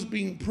this stuff's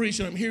being preached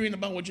and I'm hearing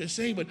about what you're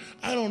saying, but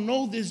I don't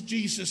know this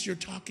Jesus you're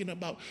talking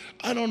about.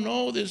 I don't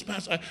know this,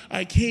 Pastor.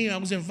 I came, I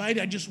was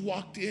invited, I just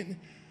walked in.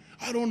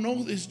 I don't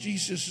know this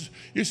Jesus.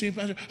 You're saying,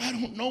 Pastor, I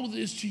don't know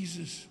this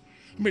Jesus.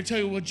 I'm going to tell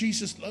you what,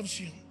 Jesus loves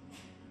you.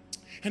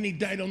 And he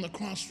died on the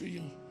cross for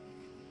you.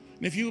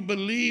 And if you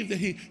believe that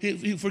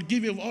he'll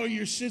forgive you of all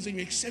your sins and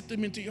you accept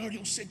him into your heart,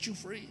 he'll set you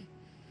free.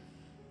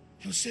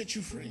 He'll set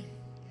you free.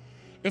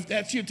 If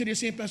that's you today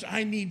saying, Pastor,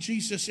 I need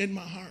Jesus in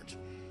my heart.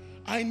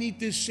 I need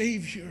this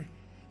Savior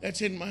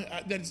that's in my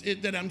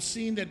that I'm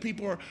seeing that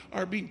people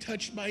are being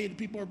touched by it,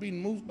 people are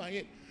being moved by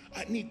it.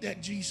 I need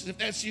that Jesus. If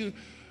that's you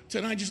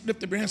tonight, just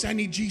lift up your hands. I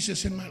need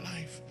Jesus in my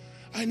life.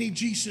 I need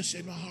Jesus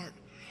in my heart.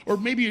 Or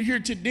maybe you're here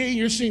today and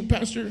you're saying,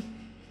 Pastor,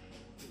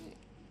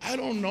 I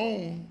don't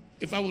know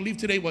if I will leave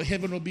today, well,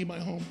 heaven will be my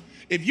home.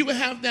 If you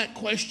have that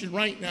question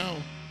right now,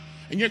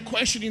 and you're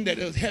questioning that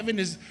heaven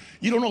is,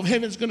 you don't know if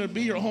heaven's going to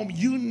be your home,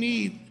 you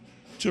need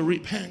to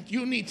repent.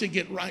 You need to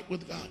get right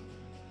with God.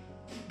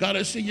 God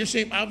is saying, you're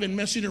saying, I've been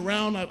messing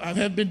around. I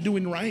have been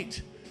doing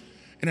right.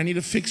 And I need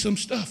to fix some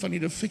stuff. I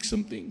need to fix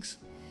some things.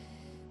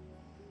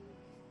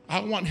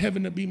 I want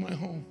heaven to be my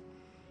home.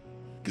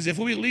 Because if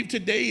we leave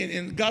today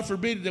and God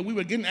forbid that we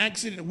would get in an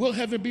accident, will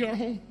heaven be our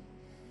home?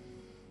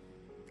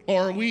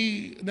 Or are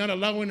we not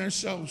allowing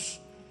ourselves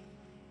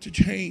to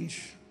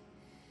change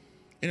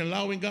and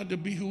allowing God to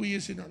be who he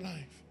is in our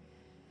life?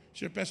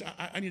 Sure, Pastor,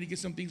 I need to get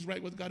some things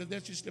right with God. If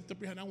that's just lift up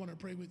your hand, I want to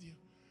pray with you.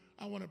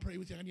 I want to pray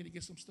with you. I need to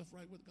get some stuff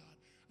right with God.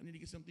 I need to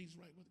get some things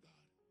right with God.